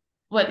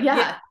 What?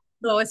 Yeah.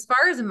 So as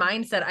far as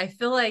mindset, I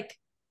feel like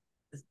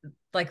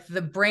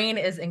the brain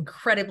is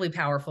incredibly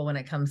powerful when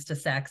it comes to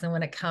sex and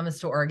when it comes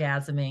to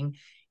orgasming.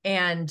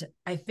 And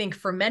I think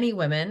for many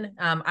women,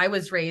 I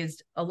was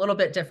raised a little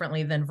bit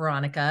differently than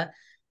Veronika.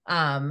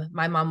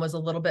 My mom was a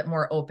little bit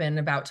more open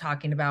about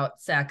talking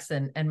about sex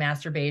and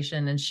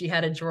masturbation, and she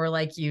had a drawer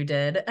like you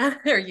did,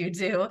 or you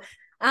do.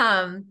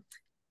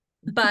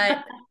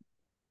 But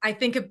I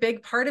think a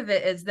big part of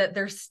it is that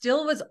there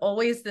still was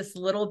always this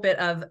little bit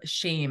of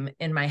shame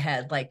in my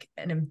head, like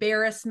an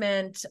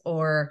embarrassment,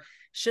 or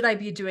should I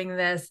be doing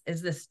this?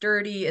 Is this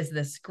dirty? Is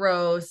this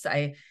gross?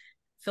 I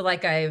feel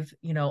like I've,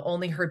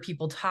 only heard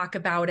people talk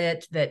about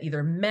it, that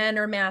either men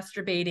are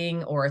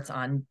masturbating or it's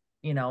on,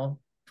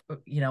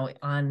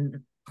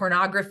 on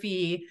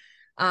pornography.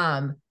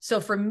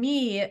 So for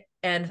me,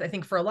 and I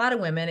think for a lot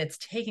of women, it's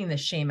taking the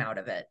shame out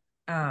of it.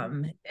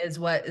 Is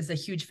what is a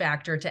huge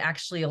factor to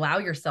actually allow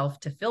yourself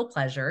to feel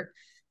pleasure.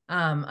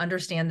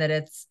 Understand that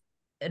it's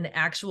an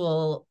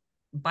actual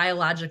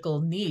biological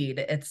need.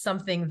 It's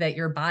something that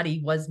your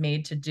body was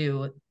made to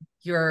do.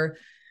 Your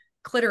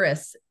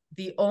clitoris,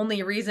 the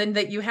only reason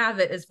that you have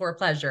it is for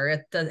pleasure.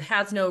 It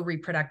has no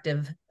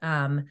reproductive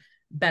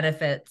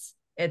benefits.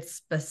 It's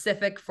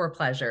specific for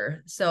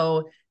pleasure.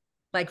 So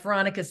like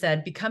Veronika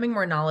said, becoming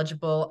more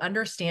knowledgeable,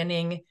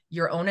 understanding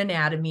your own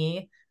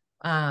anatomy,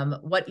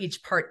 what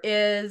each part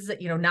is,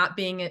 not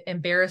being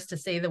embarrassed to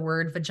say the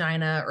word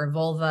vagina or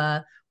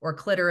vulva or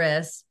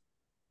clitoris,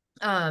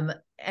 and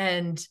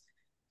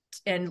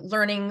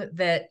learning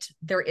that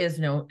there is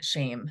no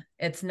shame.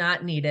 It's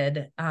not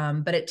needed,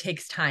 but it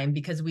takes time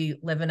because we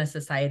live in a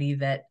society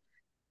that,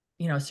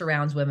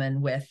 surrounds women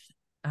with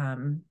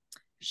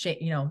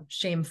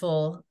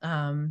shameful,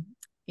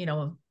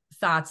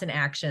 thoughts and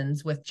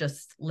actions with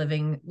just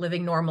living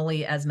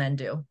normally as men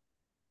do.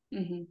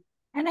 Mm-hmm.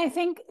 And I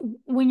think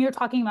when you're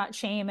talking about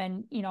shame,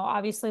 and,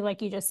 obviously,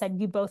 like you just said,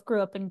 you both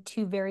grew up in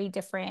two very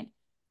different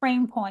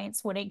frame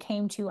points when it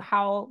came to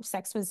how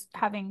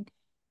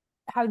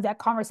that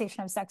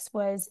conversation of sex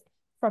was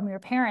from your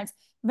parents.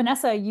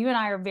 Vanessa, you and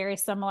I are very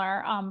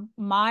similar.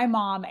 My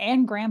mom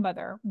and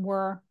grandmother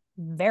were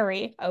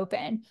very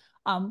open.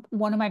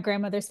 One of my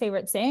grandmother's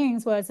favorite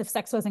sayings was, if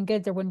sex wasn't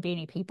good, there wouldn't be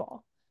any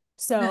people.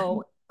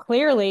 So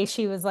clearly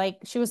she was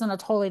on a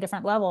totally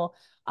different level.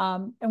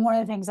 And one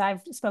of the things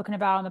I've spoken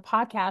about on the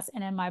podcast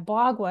and in my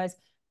blog was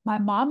my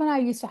mom and I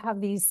used to have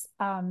these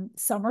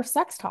summer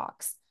sex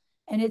talks.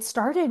 And it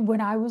started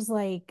when I was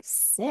like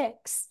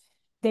 6.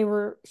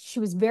 She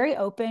was very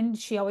open.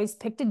 She always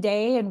picked a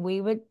day and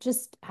we would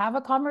just have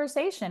a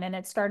conversation. And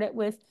it started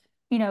with,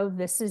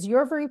 this is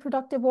your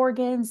reproductive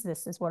organs.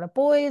 This is what a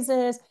boy's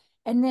is.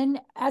 And then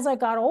as I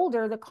got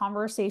older, the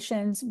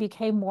conversations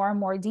became more and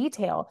more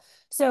detailed.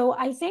 So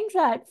I think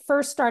that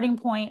first starting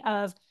point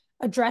of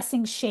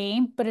addressing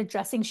shame, but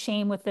addressing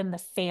shame within the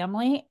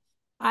family.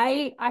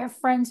 I have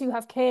friends who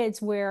have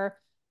kids where,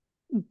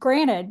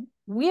 granted,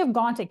 we have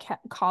gone to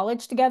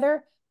college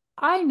together.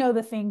 I know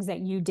the things that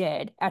you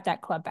did at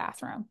that club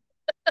bathroom.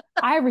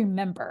 I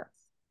remember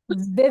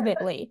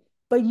vividly.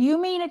 But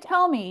you mean to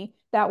tell me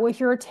that with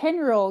your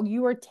 10-year-old,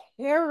 you were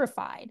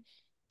terrified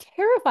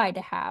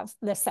to have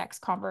the sex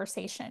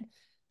conversation?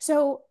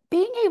 So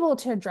being able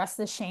to address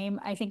the shame,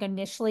 I think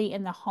initially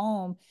in the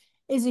home,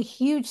 is a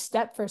huge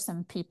step for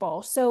some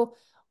people. So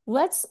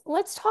let's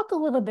talk a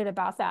little bit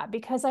about that,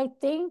 because I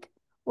think,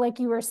 like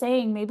you were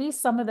saying, maybe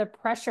some of the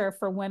pressure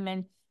for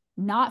women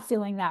not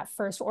feeling that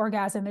first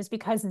orgasm is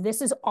because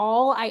this is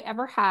all I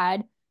ever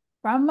had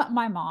from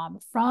my mom,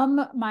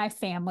 from my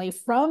family,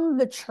 from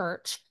the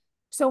church.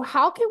 So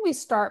how can we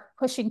start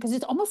pushing? Because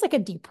it's almost like a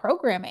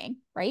deprogramming,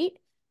 right?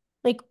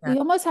 Like we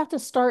almost have to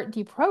start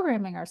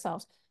deprogramming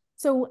ourselves.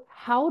 So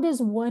how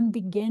does one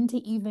begin to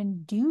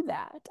even do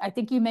that? I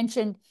think you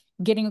mentioned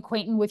getting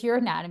acquainted with your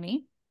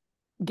anatomy,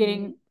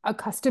 getting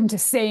accustomed to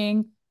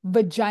saying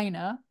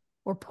vagina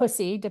or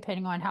pussy,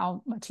 depending on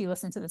how much you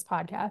listen to this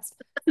podcast.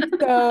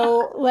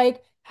 So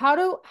like, how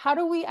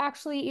do we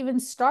actually even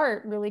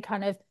start really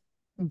kind of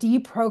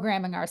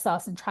deprogramming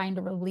ourselves and trying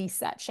to release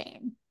that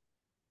shame?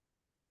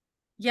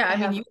 Yeah,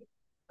 I mean,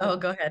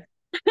 go ahead.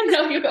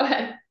 No, you go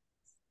ahead.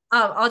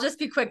 I'll just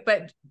be quick,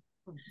 but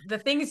the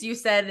things you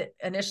said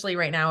initially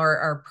right now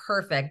are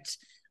perfect.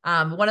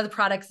 One of the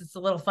products, it's a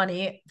little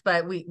funny,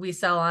 but we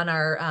sell on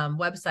our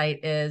website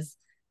is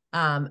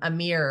a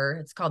mirror.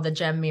 It's called the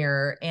Gem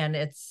Mirror, and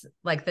it's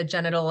like the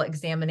genital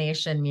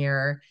examination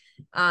mirror.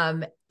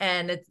 And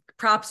it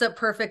props up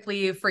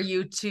perfectly for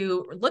you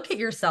to look at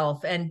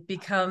yourself and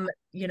become,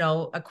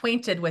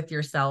 acquainted with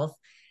yourself.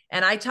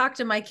 And I talk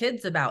to my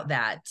kids about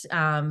that.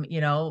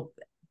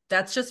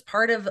 That's just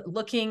part of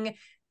looking,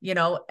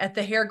 at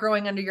the hair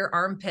growing under your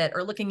armpit,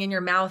 or looking in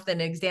your mouth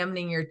and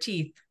examining your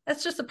teeth.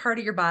 that's just a part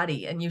of your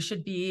body and you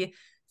should be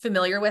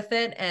familiar with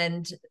it.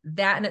 And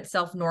that in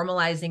itself,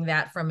 normalizing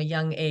that from a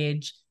young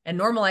age and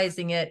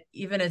normalizing it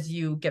even as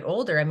you get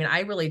older. I mean, I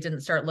really didn't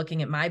start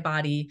looking at my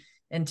body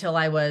until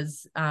I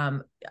was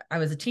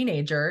a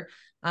teenager.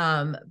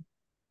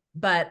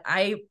 But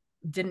I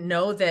didn't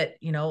know that,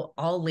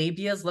 all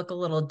labias look a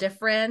little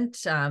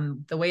different.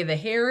 The way the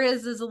hair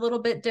is a little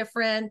bit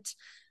different.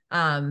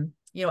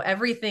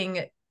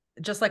 Everything,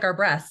 just like our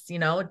breasts,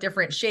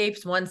 different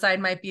shapes. One side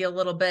might be a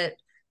little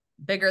bit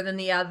bigger than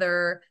the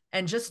other.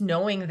 And just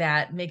knowing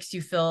that makes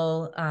you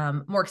feel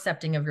more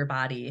accepting of your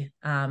body,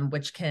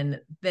 which can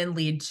then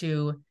lead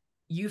to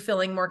you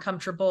feeling more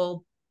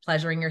comfortable,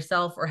 pleasuring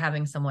yourself, or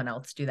having someone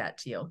else do that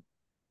to you.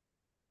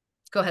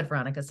 Go ahead,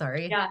 Veronika.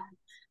 Sorry. Yeah.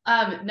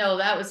 No,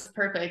 that was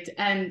perfect.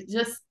 And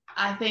just,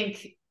 I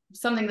think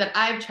something that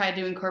I've tried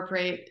to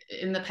incorporate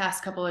in the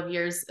past couple of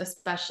years,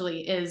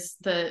 especially, is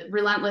the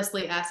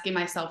relentlessly asking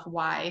myself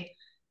why.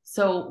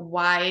 So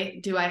why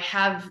do I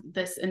have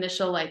this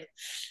initial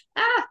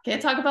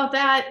can't talk about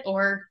that,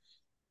 or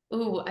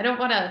ooh, I don't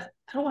want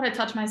to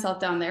touch myself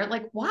down there.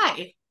 Like,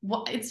 why?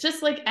 Well, it's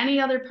just like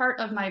any other part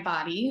of my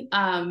body.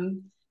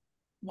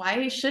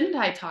 Why shouldn't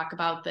I talk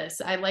about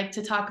this? I like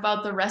to talk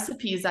about the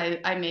recipes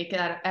I make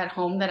at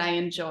home that I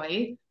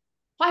enjoy.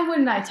 Why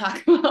wouldn't I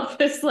talk about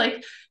this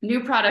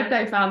new product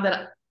I found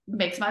that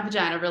makes my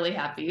vagina really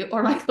happy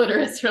or my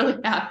clitoris really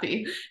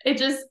happy?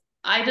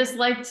 I just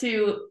like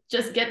to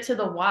just get to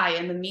the why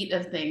and the meat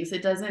of things.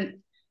 It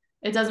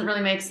doesn't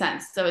really make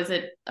sense. So is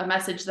it a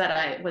message that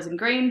I was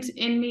ingrained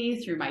in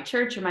me through my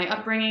church or my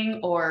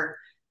upbringing, or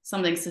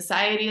something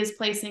society is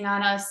placing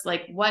on us?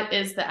 Like, what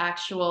is the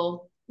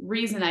actual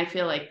reason I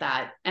feel like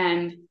that?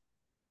 And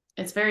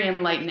it's very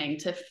enlightening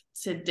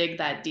to dig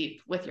that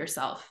deep with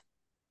yourself.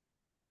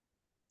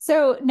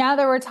 So now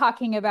that we're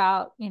talking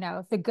about,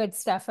 the good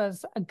stuff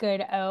of a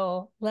good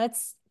O,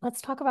 let's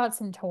talk about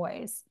some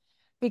toys.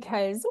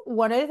 Because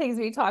one of the things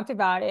we talked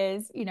about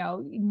is,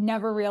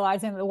 never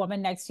realizing that the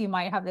woman next to you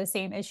might have the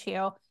same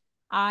issue.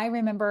 I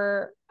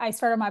remember I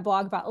started my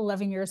blog about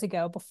 11 years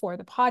ago before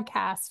the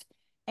podcast.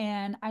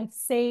 And I'd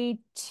say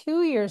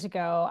 2 years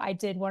ago, I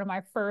did one of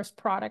my first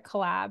product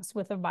collabs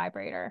with a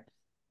vibrator.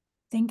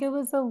 I think it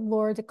was a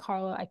Laura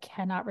DiCarlo. I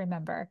cannot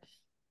remember.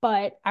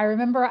 But I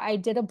remember I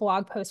did a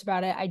blog post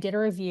about it. I did a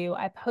review.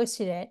 I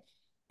posted it.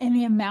 And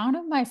the amount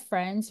of my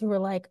friends who were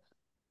like,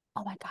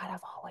 oh my God,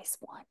 I've always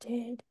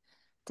wanted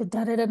to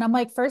da da da. And I'm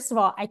like, first of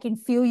all, I can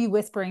feel you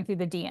whispering through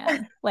the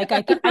DM. Like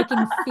I can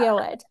feel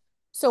it.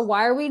 So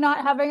why are we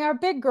not having our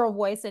big girl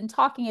voice and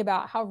talking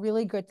about how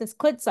really good this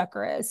clit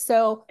sucker is?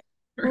 So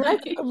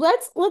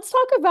let's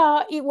talk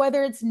about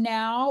whether it's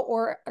now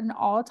or an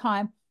all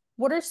time.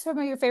 What are some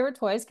of your favorite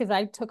toys? Because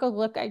I took a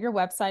look at your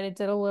website. It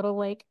did a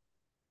little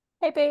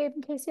hey babe,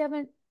 in case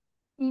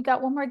you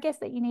got one more gift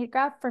that you need to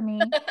grab for me.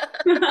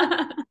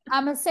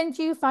 I'm gonna send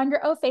you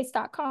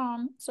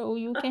findyouroface.com so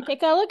you can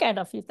take a look at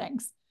a few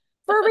things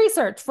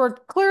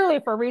clearly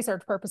for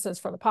research purposes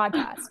for the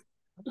podcast.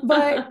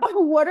 But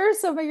what are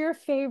some of your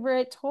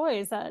favorite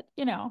toys that,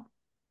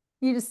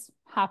 you just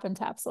happen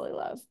to absolutely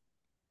love?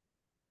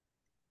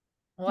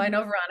 Well, I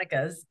know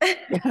Veronika's.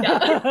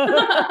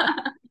 Yeah.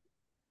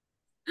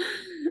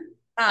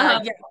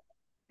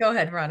 Go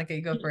ahead, Veronika.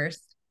 You go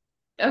first.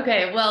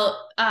 Okay,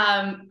 well,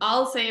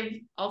 I'll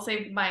save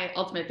my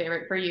ultimate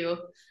favorite for you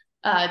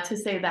to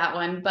say that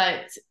one.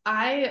 But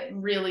I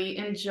really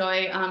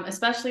enjoy,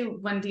 especially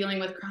when dealing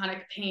with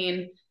chronic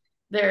pain,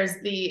 there's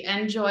the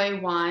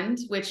Enjoy wand,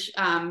 which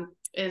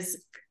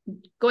is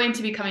going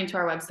to be coming to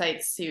our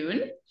website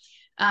soon.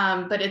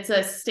 But it's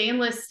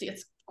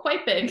it's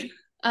quite big.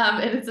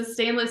 And it's a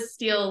stainless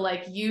steel,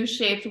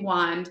 U-shaped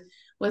wand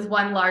with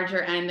one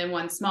larger end and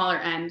one smaller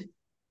end.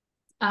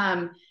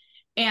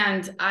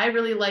 And I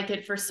really like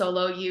it for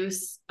solo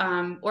use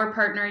or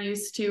partner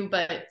use too,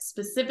 but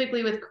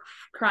specifically with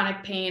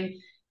chronic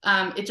pain,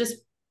 it just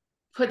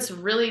puts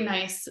really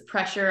nice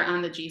pressure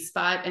on the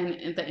G-spot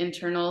and the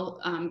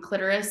internal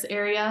clitoris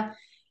area.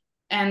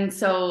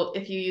 So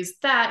if you use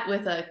that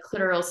with a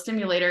clitoral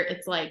stimulator,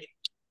 it's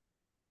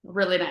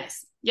really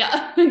nice.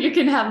 Yeah, you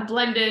can have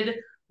blended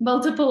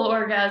multiple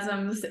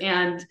orgasms.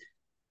 And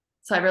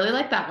so I really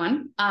like that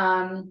one.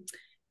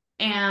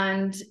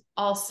 And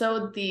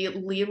also the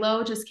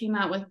Lilo just came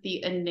out with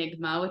the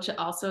Enigma, which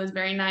also is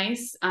very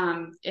nice.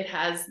 It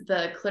has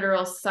the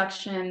clitoral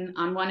suction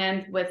on one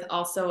end with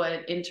also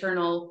an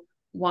internal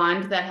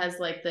wand that has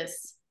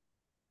this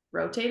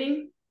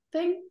rotating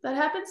thing that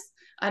happens.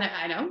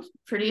 I know,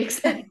 pretty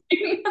exciting.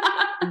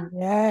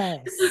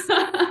 Yes.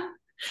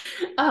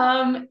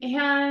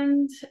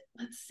 And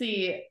let's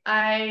see,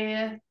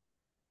 I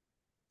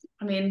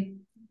mean,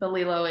 the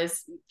Lilo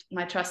is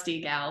my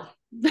trusty gal.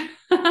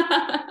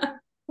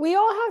 We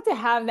all have to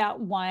have that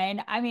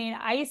one. I mean,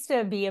 I used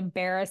to be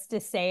embarrassed to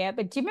say it,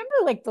 but do you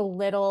remember the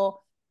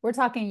little, we're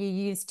talking, you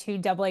use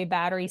 2 AA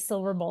battery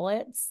silver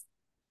bullets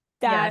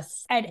that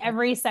Yes. at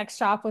every sex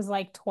shop was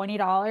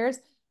 $20?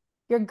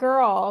 Your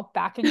girl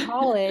back in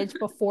college,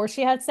 before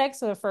she had sex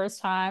for the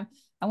first time,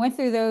 I went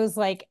through those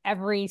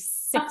every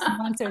 6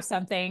 months or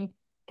something,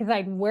 because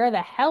I'd wear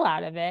the hell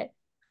out of it.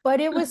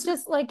 But it was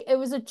just like, it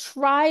was a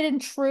tried and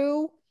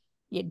true.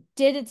 It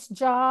did its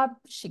job.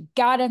 She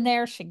got in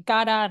there, she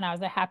got out, and I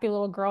was a happy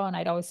little girl. And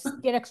I'd always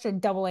get extra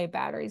AA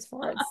batteries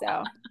for it.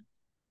 So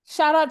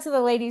shout out to the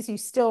ladies who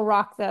still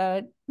rock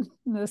the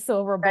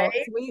silver bullets.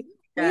 Right? We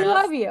Yes.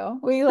 love you.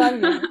 We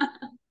love you.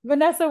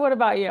 Vanessa, what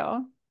about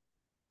you?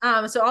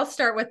 So I'll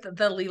start with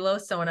the Lilo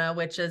Sona,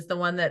 which is the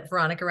one that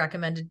Veronika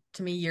recommended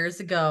to me years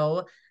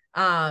ago.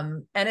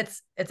 And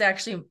it's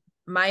actually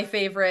my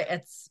favorite.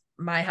 It's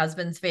my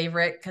husband's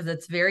favorite because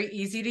it's very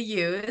easy to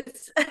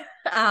use.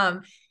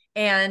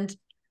 And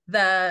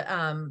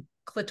the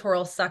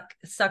clitoral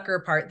sucker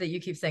part that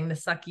you keep saying, the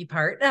sucky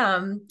part,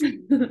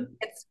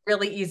 it's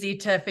really easy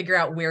to figure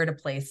out where to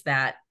place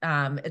that.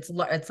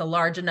 It's a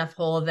large enough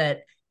hole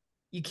that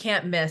you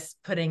can't miss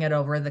putting it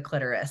over the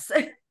clitoris.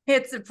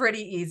 It's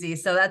pretty easy.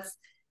 So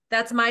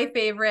that's my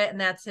favorite,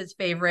 and that's his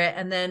favorite.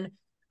 And then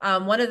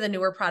one of the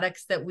newer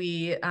products that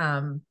we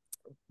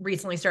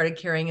recently started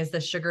carrying is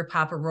the Sugar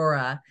Pop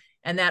Aurora,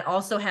 and that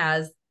also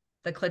has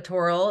the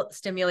clitoral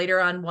stimulator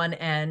on one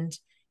end,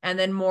 and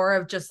then more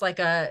of just like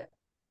a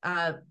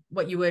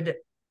what you would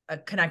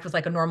connect with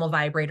like a normal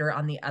vibrator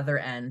on the other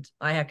end.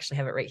 I actually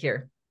have it right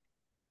here.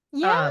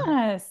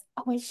 Yes.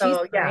 Oh, she's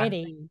So yeah,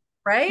 pretty.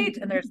 right.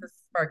 And there's this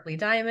sparkly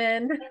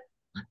diamond.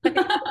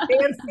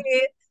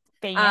 Fancy.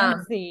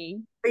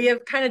 Fancy. But you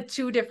have kind of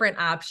two different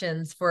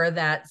options for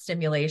that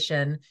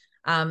stimulation.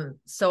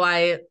 So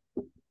I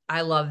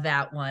love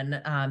that one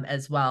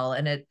as well.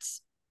 And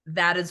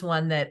that is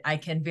one that I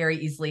can very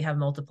easily have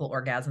multiple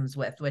orgasms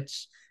with,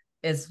 which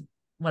is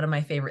one of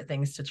my favorite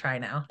things to try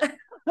now.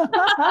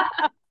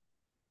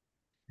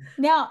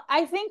 Now,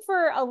 I think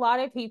for a lot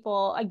of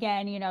people,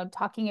 again,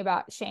 talking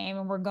about shame,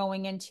 and we're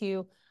going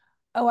into,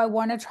 oh, I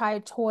want to try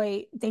a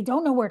toy, they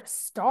don't know where to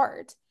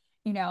start,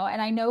 and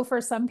I know for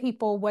some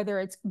people, whether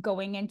it's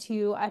going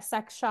into a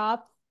sex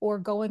shop or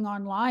going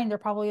online, they're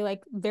probably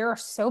like, there are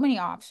so many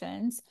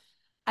options.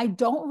 I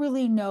don't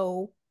really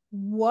know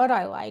what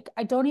I like.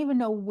 I don't even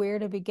know where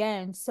to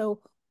begin.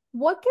 So,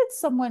 what could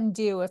someone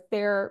do if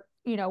they're,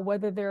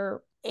 whether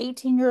they're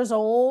 18 years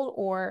old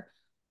or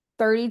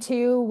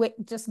 32,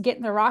 just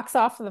getting the rocks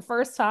off for the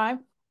first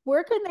time?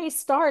 Where can they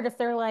start if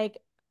they're like,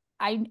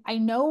 I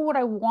know what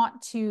I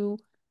want to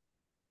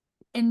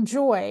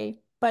enjoy,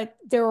 but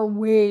there are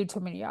way too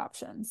many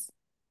options.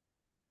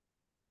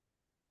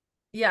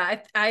 Yeah,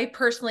 I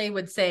personally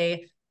would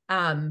say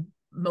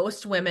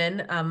most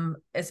women,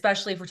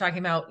 especially if we're talking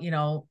about,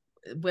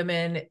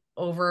 women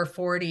over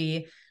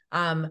 40,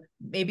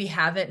 maybe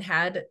haven't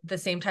had the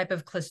same type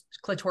of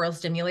clitoral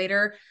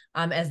stimulator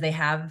as they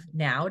have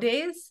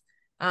nowadays.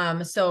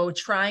 So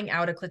trying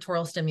out a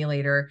clitoral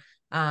stimulator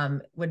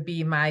would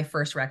be my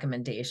first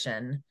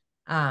recommendation.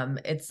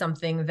 It's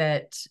something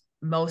that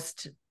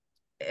most,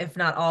 if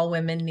not all,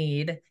 women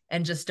need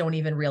and just don't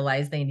even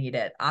realize they need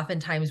it.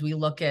 Oftentimes we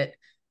look at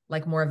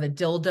like more of a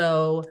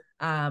dildo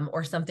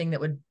or something that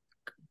would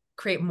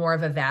create more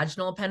of a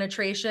vaginal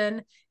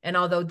penetration. And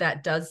although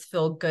that does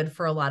feel good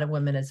for a lot of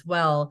women as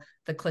well,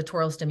 the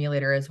clitoral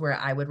stimulator is where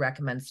I would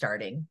recommend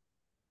starting.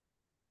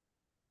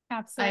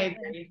 Absolutely. I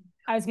agree.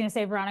 I was going to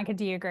say, Veronika,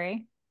 do you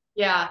agree?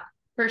 Yeah,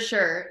 for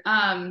sure.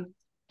 And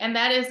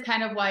that is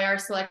kind of why our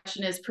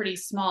selection is pretty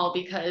small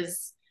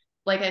because,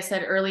 like I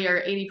said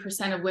earlier,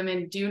 80% of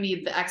women do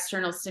need the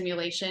external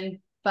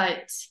stimulation.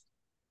 But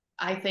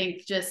I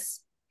think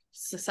just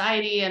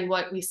society and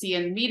what we see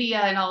in media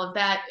and all of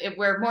that,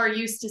 we're more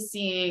used to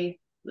seeing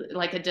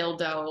like a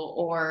dildo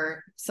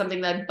or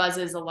something that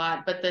buzzes a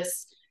lot. But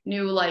this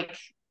new like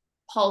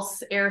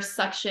pulse air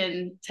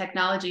suction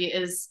technology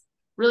is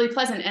really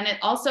pleasant. And it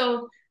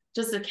also,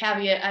 just a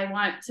caveat, I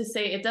want to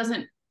say it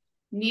doesn't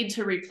need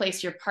to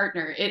replace your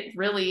partner. It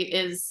really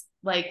is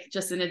like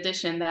just an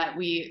addition that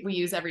we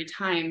use every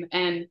time.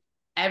 And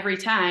every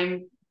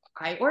time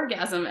I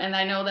orgasm. And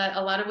I know that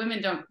a lot of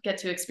women don't get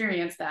to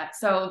experience that.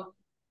 So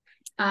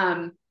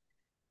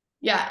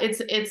yeah,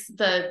 it's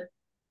the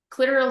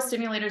clitoral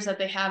stimulators that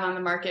they have on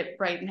the market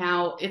right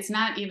now. It's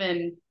not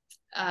even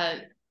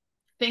a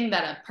thing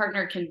that a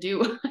partner can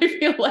do. I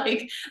feel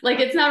like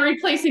it's not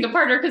replacing a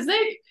partner because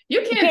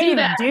you can't do even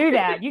that. do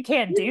that. You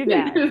can't do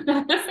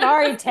that.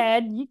 Sorry,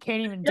 Ted. You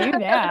can't even do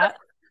that.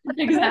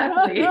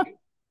 Exactly.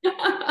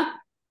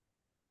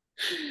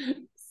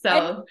 and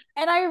So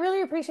and I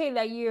really appreciate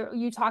that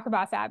you talk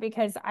about that,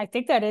 because I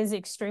think that is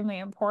extremely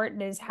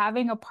important, is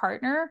having a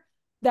partner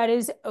that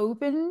is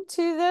open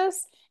to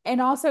this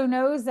and also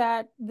knows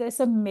that this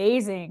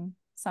amazing,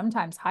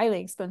 sometimes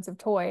highly expensive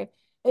toy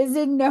is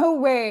in no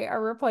way a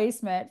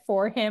replacement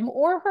for him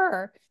or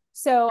her.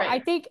 So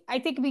right. I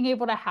think being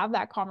able to have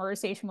that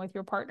conversation with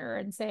your partner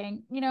and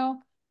saying,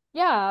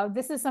 yeah,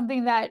 this is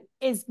something that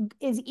is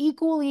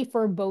equally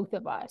for both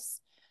of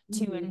us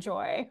to Mm-hmm.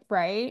 enjoy,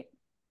 right?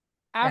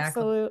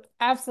 Exactly. Absolutely,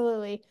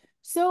 absolutely.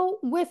 So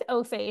with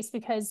O-Face,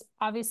 because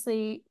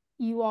obviously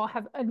you all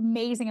have an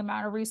amazing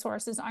amount of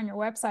resources on your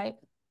website,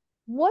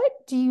 what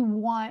do you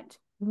want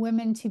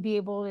women to be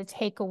able to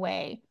take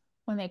away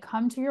when they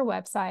come to your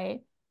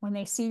website, when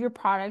they see your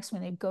products,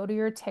 when they go to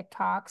your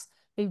TikToks?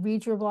 they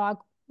read your blog.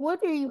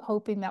 What are you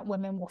hoping that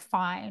women will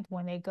find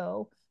when they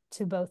go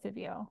to both of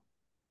you?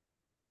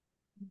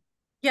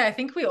 Yeah, I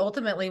think we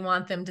ultimately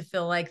want them to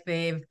feel like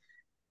they've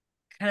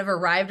kind of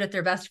arrived at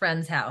their best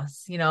friend's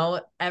house. You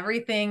know,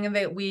 everything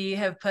that we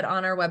have put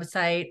on our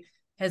website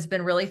has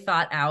been really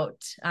thought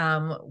out.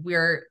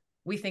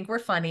 We think we're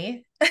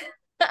funny. You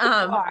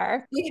um,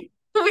 are.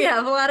 we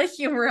have a lot of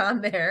humor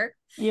on there.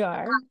 You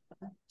are.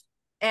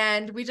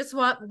 And we just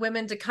want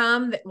women to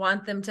come, that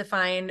want them to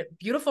find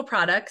beautiful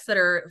products that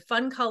are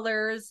fun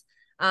colors,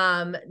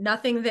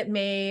 nothing that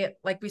may,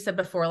 like we said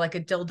before, like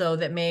a dildo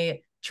that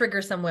may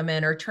trigger some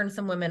women or turn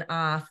some women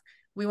off.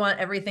 We want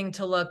everything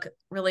to look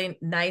really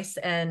nice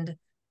and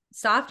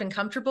soft and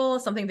comfortable,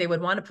 something they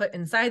would want to put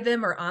inside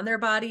them or on their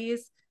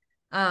bodies.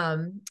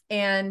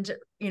 And,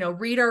 you know,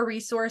 read our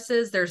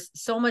resources. There's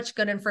so much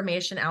good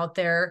information out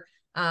there.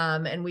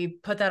 And we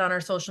put that on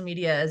our social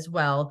media as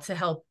well to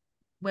help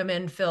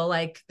women feel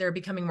like they're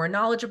becoming more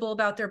knowledgeable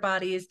about their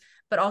bodies,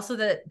 but also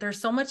that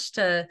there's so much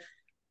to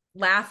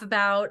laugh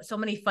about, so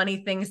many funny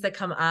things that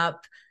come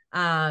up,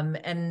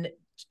 and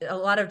a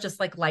lot of just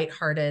like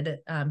lighthearted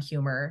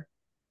humor.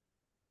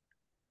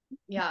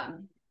 Yeah.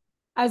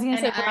 I was going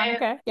to And say,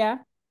 Veronika, yeah.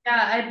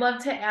 Yeah, I'd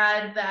love to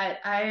add that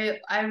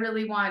I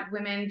really want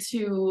women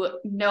to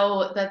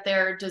know that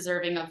they're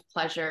deserving of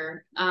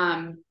pleasure.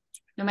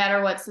 No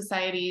matter what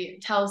society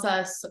tells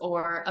us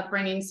or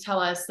upbringings tell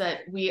us,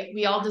 that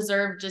we all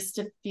deserve just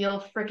to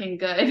feel freaking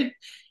good.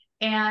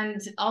 And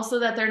also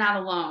that they're not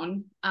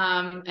alone.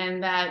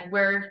 And that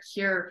we're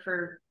here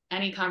for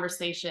any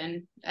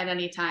conversation at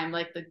any time.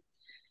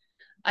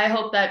 I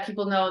hope that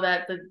people know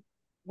that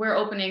we're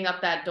opening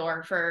up that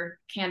door for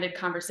candid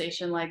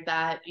conversation like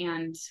that,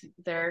 and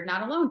they're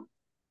not alone.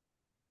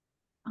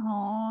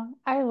 Oh,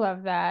 I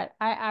love that.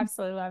 I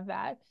absolutely love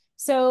that.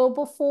 So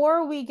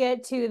before we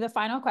get to the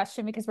final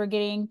question, because we're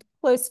getting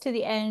close to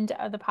the end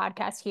of the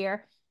podcast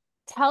here,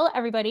 tell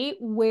everybody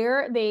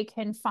where they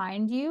can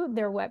find you,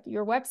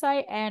 your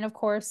website, and of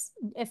course,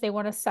 if they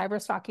want to cyber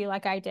stalk you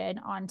like I did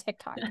on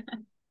TikTok.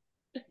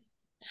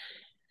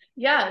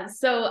 Yeah,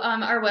 so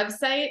our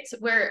website,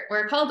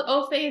 we're called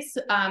OFace,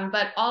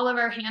 but all of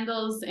our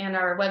handles and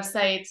our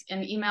website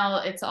and email,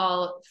 it's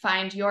all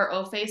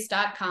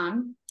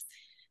findyouroface.com.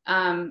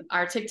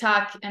 Our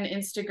TikTok and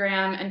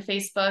Instagram and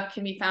Facebook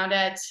can be found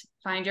at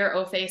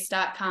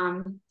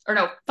findyouroface.com, or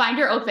no,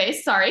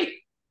 findyouroface,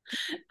 sorry.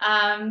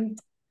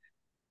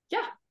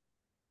 Yeah.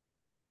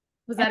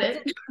 Was that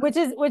it? Which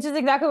is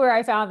exactly where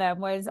I found them,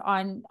 was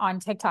on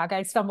TikTok.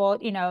 I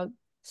stumbled,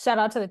 shout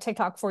out to the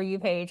TikTok For You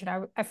page.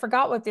 And I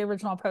forgot what the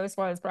original post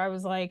was, but I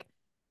was like,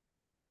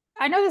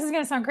 I know this is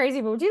going to sound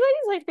crazy, but would you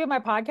ladies like to be on my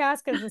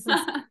podcast? Because this is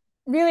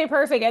really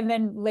perfect. And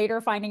then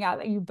later finding out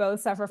that you both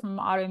suffer from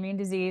autoimmune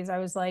disease, I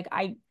was like,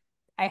 I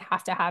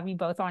have to have you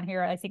both on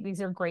here. I think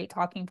these are great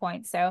talking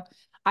points. So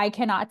I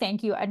cannot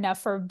thank you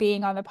enough for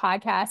being on the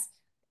podcast.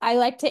 I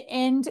like to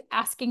end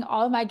asking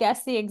all of my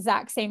guests the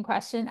exact same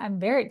question.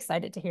 I'm very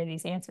excited to hear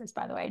these answers,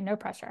 by the way, no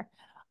pressure.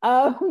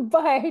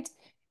 But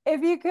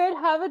if you could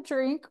have a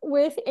drink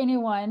with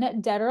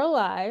anyone, dead or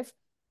alive,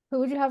 who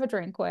would you have a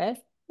drink with?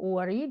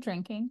 What are you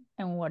drinking?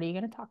 And what are you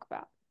going to talk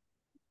about?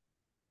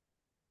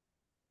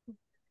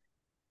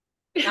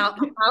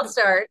 I'll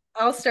start.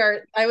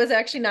 I was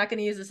actually not going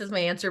to use this as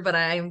my answer, but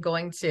I am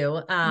going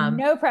to.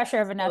 No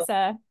pressure,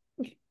 Vanessa.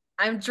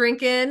 I'm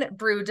drinking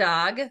Brew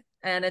Dog,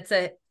 and it's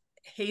a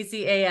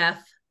hazy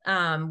AF,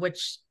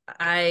 which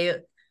I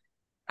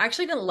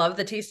actually didn't love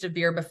the taste of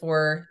beer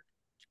before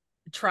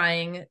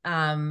trying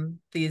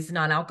these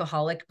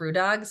non-alcoholic brew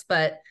dogs,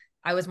 but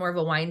I was more of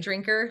a wine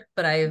drinker,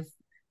 but I've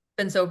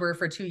been sober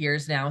for 2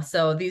 years now.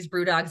 So these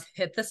brew dogs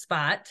hit the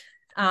spot.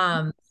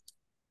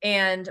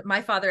 And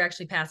my father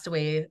actually passed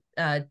away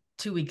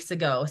 2 weeks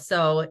ago.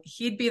 So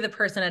he'd be the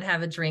person I'd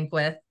have a drink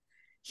with.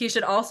 He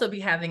should also be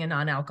having a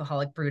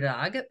non-alcoholic brew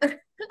dog.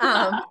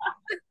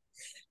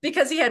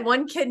 Because he had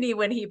one kidney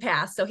when he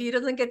passed. So he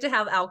doesn't get to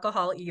have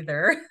alcohol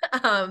either.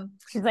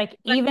 She's like,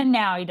 even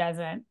now he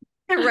doesn't.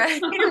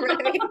 Right.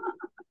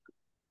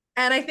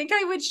 And I think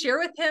I would share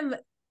with him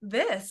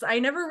this. I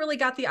never really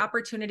got the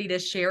opportunity to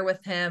share with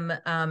him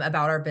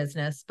about our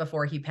business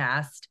before he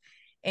passed.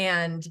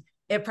 And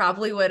it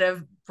probably would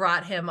have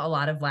brought him a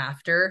lot of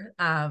laughter,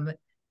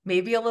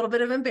 maybe a little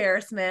bit of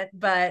embarrassment,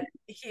 but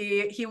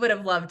he would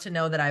have loved to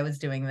know that I was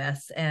doing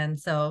this. And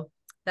so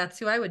that's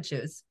who I would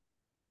choose.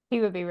 He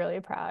would be really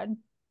proud.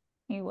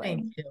 He would.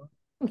 Thank you.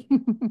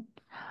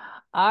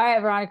 All right,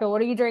 Veronika,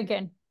 what are you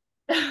drinking?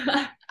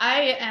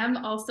 I am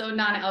also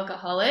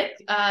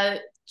non-alcoholic,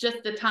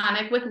 just a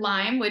tonic with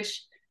lime,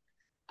 which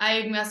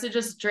I must have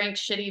just drank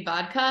shitty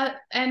vodka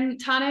and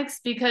tonics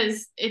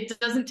because it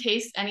doesn't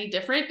taste any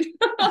different.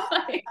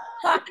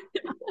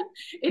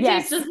 It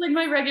tastes just like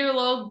my regular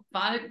old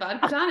vodka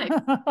tonic.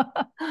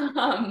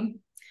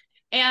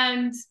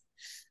 And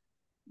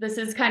this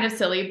is kind of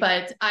silly,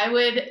 but I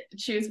would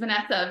choose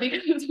Vanessa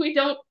because we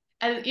don't,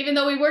 even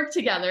though we work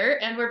together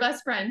and we're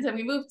best friends and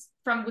we moved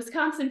from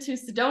Wisconsin to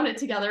Sedona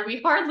together,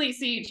 we hardly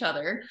see each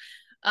other.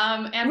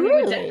 And we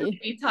would definitely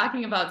be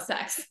talking about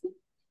sex.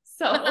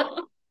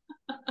 So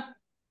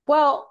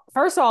Well,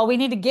 first of all, we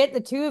need to get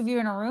the two of you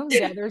in a room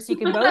together so you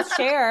can both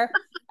share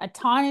a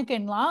tonic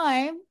and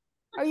lime.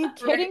 Are you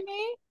kidding Right.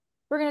 me?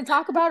 We're gonna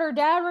talk about her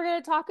dad. We're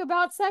gonna talk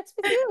about sex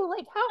with you.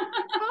 Like,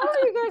 how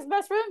are you guys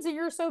best friends and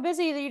you're so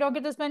busy that you don't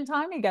get to spend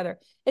time together?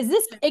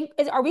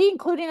 Are we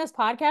including this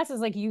podcast as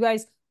like you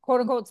guys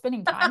quote unquote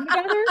spending time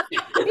together?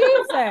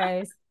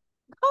 Jesus,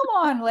 come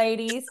on,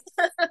 ladies.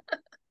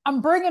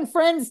 I'm bringing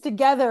friends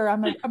together.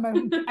 I'm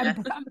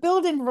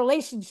building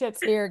relationships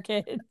here,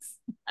 kids.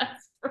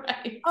 that's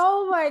right.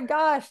 Oh my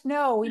gosh,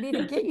 no, we need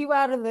to get you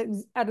out of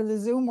the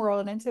Zoom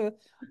world and into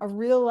a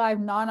real live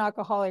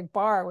non-alcoholic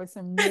bar with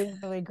some really,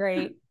 really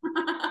great,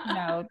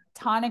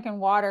 tonic and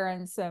water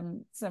and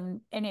some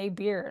NA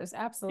beers.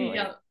 Absolutely.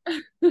 Yep.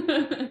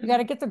 You got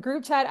to get the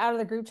group chat out of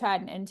the group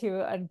chat and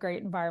into a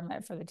great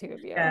environment for the two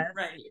of you. Yes.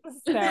 Right.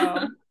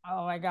 So,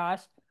 oh my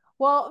gosh.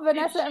 Well, If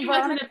Vanessa and she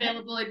wasn't Veronika.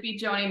 available, it'd be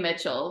Joni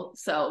Mitchell.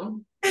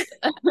 So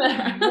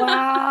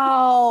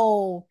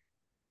Wow.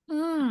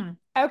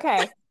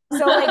 Okay.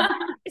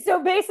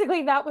 So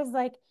basically that was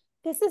like,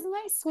 this is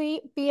my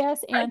sweet BS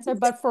answer,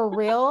 but for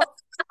real,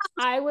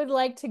 I would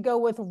like to go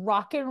with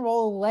rock and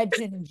roll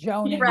legend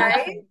Joni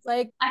Right. Mitchell.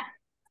 Like,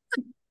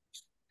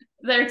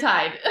 they're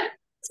tied.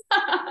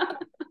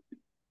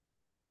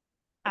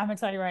 I'm gonna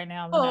tell you right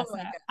now, Oh Vanessa,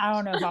 my I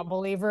don't gosh. know if I'll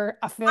believe her.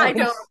 I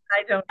don't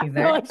I feel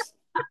either. like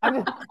I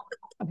feel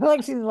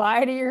like she's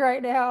lying to you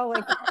right now.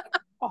 Like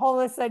all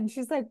of a sudden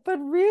she's like, but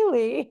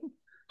really, it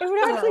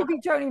would actually Oh, be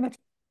Joni Mitchell.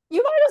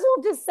 You might as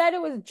well just said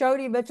it was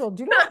Joni Mitchell.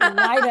 Do not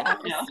lie to us,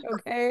 No.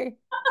 okay?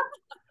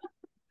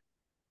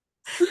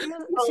 She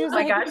oh was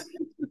my like, gosh.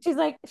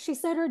 she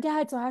said her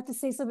dad, so I have to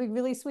say something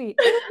really sweet.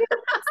 It'll be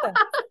Vanessa.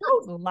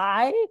 Don't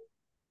lie.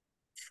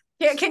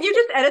 Yeah, can you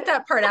just edit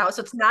that part out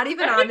so it's not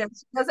even on there?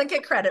 She doesn't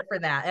get credit for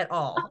that at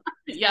all.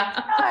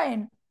 Yeah.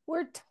 Fine.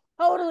 We're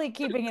totally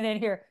keeping it in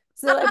here.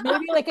 So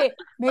like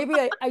maybe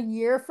a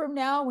year from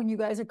now when you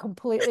guys are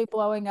completely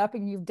blowing up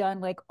and you've done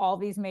like all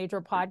these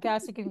major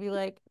podcasts, you can be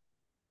like,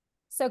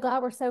 so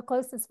glad we're so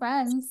close as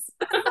friends.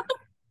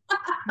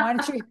 Why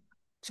don't you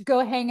go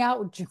hang out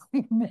with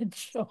Joni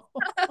Mitchell,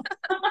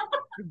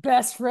 your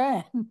best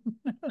friend?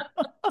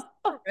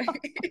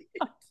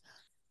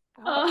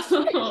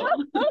 Oh.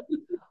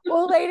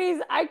 Well,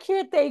 ladies, I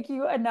can't thank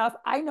you enough.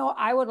 I know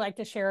I would like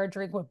to share a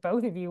drink with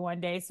both of you one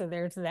day, so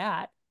there's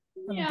that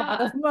from the Yeah.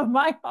 bottom of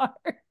my heart.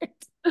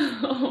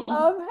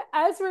 Oh.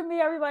 As for me,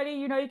 everybody,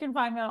 you can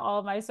find me on all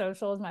of my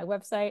socials, my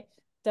website,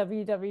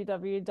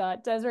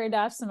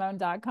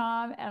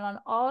 www.desiree-simone.com, and on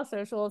all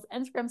socials,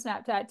 Instagram,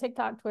 Snapchat,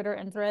 TikTok, Twitter,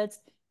 and Threads.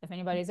 If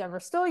anybody's ever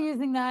still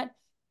using that,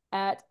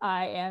 at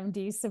I am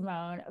D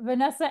Simone.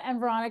 Vanessa and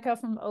Veronika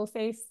from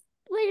OFace.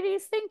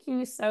 Ladies, thank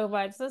you so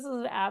much. This is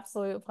an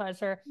absolute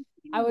pleasure.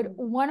 I would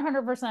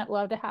 100%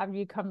 love to have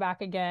you come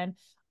back again.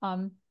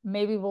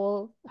 Maybe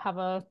we'll have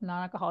a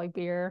non-alcoholic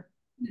beer.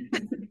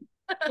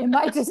 It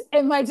might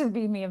just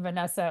be me and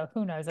Vanessa.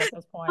 Who knows at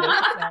this point?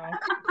 So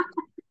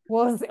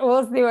we'll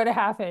see what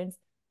happens.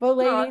 But Oh,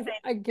 ladies,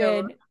 thank you.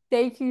 again,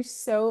 thank you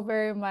so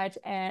very much,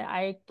 and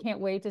I can't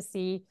wait to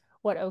see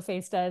what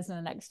OFace does in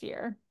the next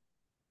year.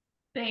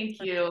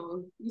 Thank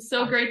you. It was so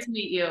Awesome. great to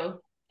meet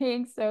you.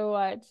 Thanks so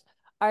much.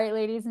 All right,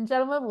 ladies and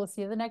gentlemen, we'll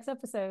see you in the next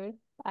episode.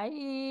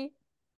 Bye.